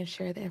more so you can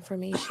share the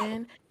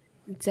information,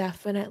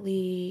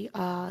 definitely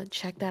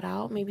check that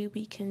out. Maybe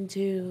we can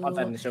I'll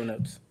type do, in the show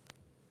notes.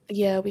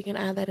 yeah, we can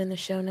add that in the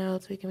show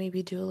notes. We can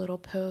maybe do a little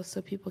post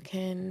so people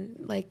can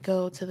like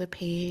go to the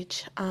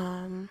page,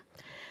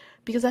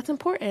 because that's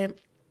important.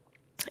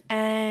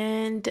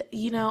 And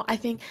I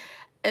think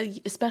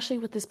especially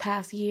with this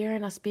past year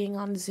and us being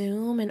on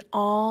Zoom and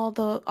all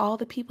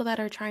the people that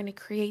are trying to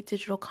create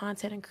digital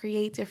content and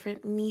create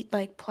different meet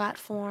like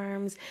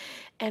platforms.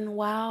 And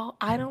while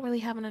I don't really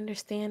have an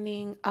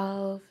understanding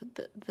of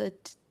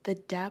the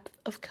depth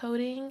of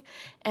coding,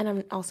 and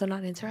I'm also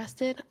not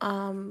interested,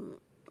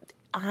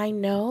 I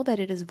know that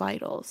it is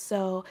vital.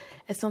 So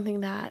it's something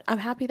that I'm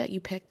happy that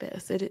you picked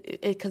this.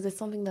 Because it's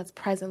something that's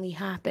presently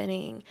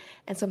happening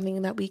and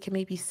something that we can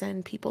maybe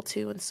send people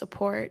to and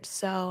support.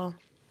 So,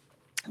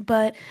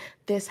 but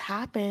this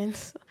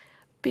happens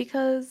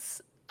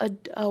because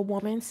a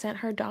woman sent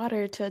her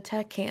daughter to a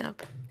tech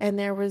camp and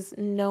there was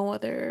no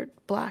other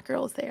black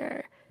girls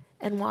there.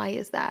 And why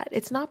is that?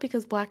 It's not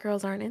because black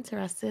girls aren't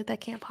interested.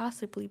 That can't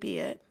possibly be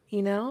it,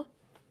 you know?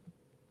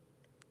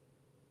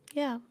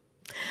 Yeah.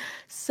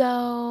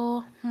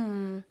 So,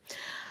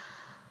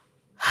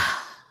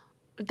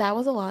 that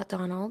was a lot,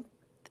 Donald.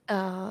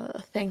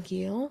 Thank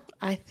you.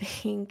 I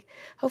think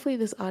hopefully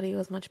this audio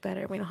is much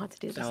better. We don't have to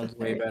do this a Sounds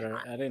way third better.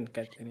 I didn't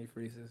get any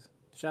freezes.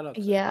 Shout out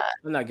to. Yeah,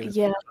 I'm not giving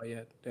yeah, out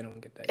yet. They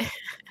don't get that yet.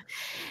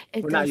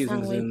 it We're not does using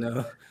sound way. Zoom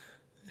though.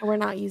 We're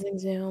not using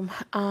Zoom.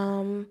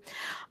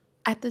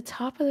 At the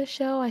top of the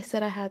show, I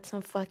said I had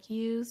some fuck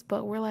yous,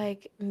 but we're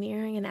like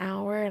nearing an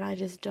hour, and I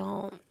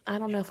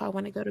don't know if I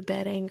want to go to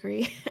bed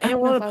angry. I They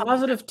don't know want if a I want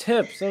positive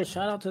tip, so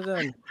shout out to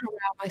them. to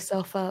rile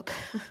myself up.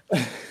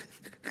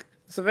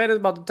 Savannah's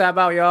about to tap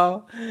out,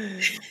 y'all.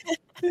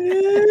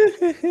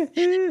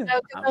 No,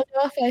 'cause I know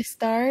if I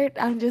start,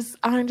 I'm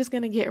just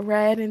gonna get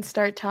red and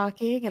start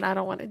talking, and I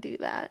don't want to do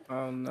that.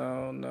 Oh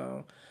no,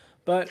 no.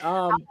 But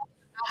I'll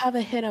have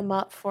a hit 'em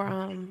up for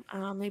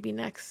maybe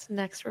next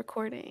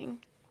recording.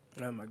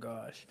 oh my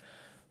gosh.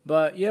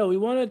 But yeah, we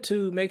wanted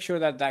to make sure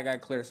that that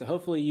got clear. So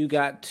hopefully you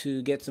got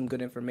to get some good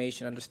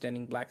information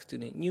understanding Black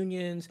student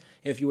unions.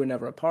 If you were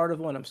never a part of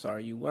one, I'm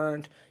sorry you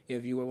weren't.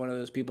 If you were one of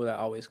those people that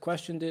always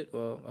questioned it,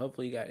 well,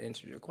 hopefully you got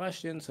answered your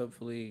questions.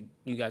 Hopefully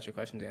you got your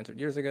questions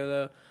answered years ago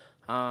though.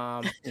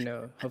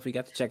 Hopefully you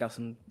got to check out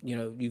some,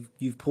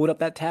 you've pulled up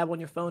that tab on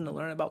your phone to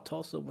learn about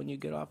Tulsa when you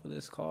get off of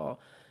this call.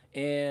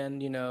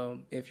 And,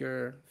 if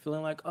you're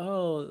feeling like,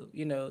 oh,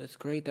 it's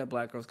great that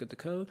Black girls get the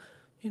code,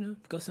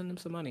 go send them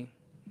some money.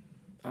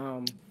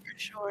 Um, For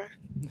sure.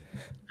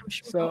 I'm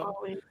sure they'll so,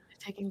 always be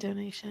taking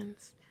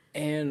donations.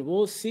 and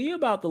we'll see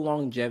about the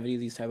longevity of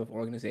these type of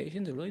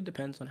organizations. It really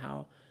depends on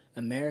how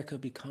America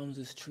becomes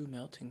this true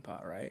melting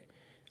pot, right?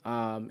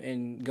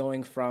 And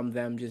going from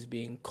them just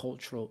being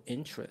cultural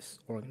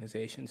interest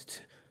organizations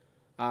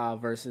to,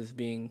 versus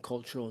being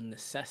cultural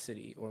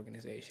necessity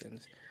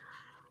organizations.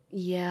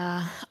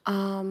 Yeah.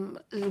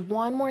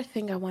 One more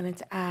thing I wanted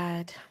to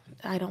add.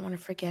 I don't want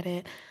to forget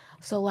it.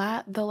 So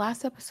the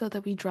last episode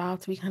that we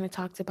dropped, we kind of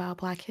talked about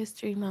Black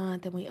History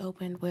Month, and we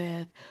opened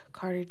with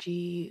Carter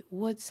G.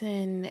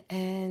 Woodson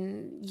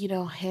and,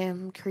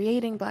 him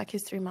creating Black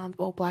History Month,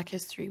 well, Black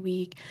History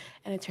Week,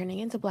 and it turning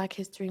into Black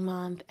History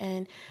Month.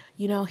 And,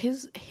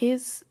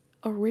 his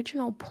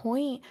original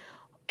point,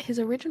 his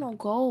original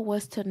goal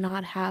was to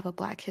not have a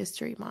Black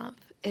History Month.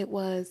 It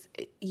was,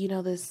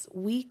 this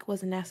week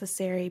was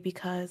necessary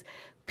because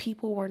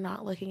people were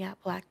not looking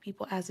at Black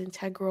people as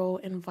integral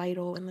and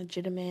vital and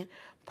legitimate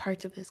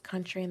parts of this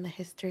country and the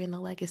history and the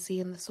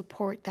legacy and the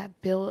support that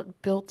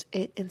built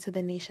it into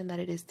the nation that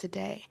it is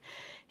today.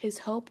 His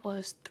hope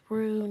was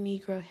through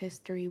Negro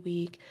History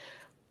Week,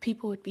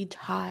 people would be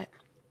taught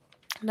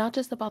not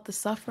just about the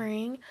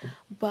suffering,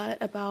 but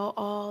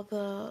about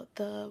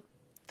the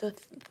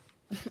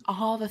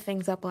all the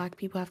things that Black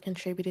people have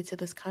contributed to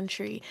this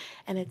country.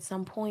 And at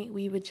some point,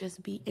 we would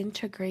just be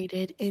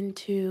integrated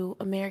into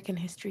American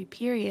history,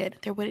 period.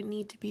 There wouldn't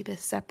need to be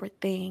this separate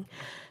thing.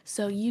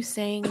 So, you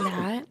saying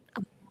that,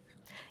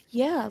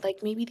 yeah,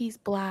 like maybe these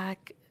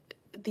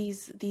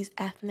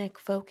ethnic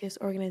focused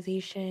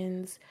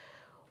organizations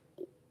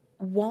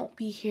won't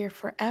be here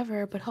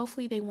forever, but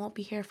hopefully they won't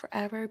be here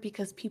forever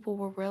because people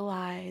will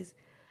realize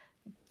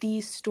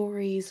these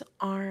stories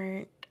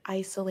aren't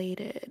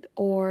isolated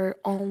or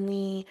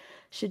only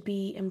should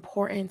be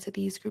important to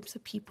these groups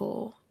of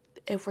people.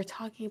 If we're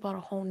talking about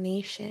a whole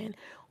nation,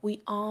 we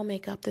all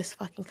make up this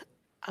fucking.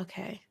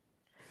 Okay,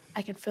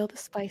 I can feel the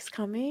spice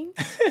coming.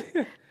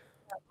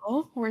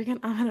 Oh, I'm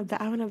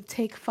gonna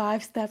take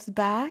 5 steps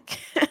back,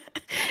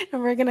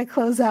 and we're gonna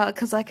close out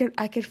because I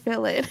could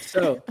feel it.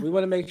 So we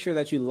want to make sure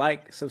that you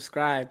like,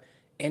 subscribe,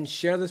 and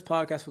share this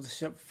podcast with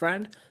a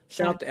friend.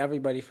 Shout Yeah. out to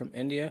everybody from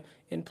India.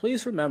 And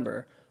please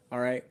remember, all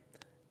right,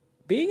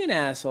 being an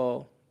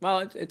asshole, well,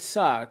 it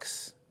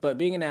sucks, but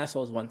being an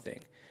asshole is one thing.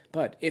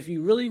 But if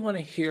you really want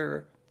to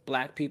hear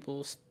Black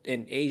people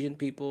and Asian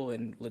people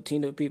and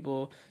Latino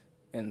people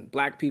and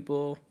Black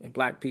people and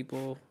Black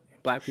people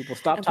and Black people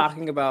stop And Black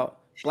talking about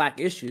Black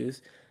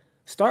issues,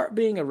 start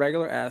being a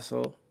regular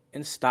asshole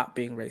and stop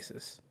being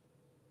racist.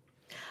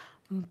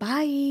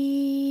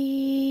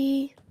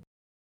 Bye.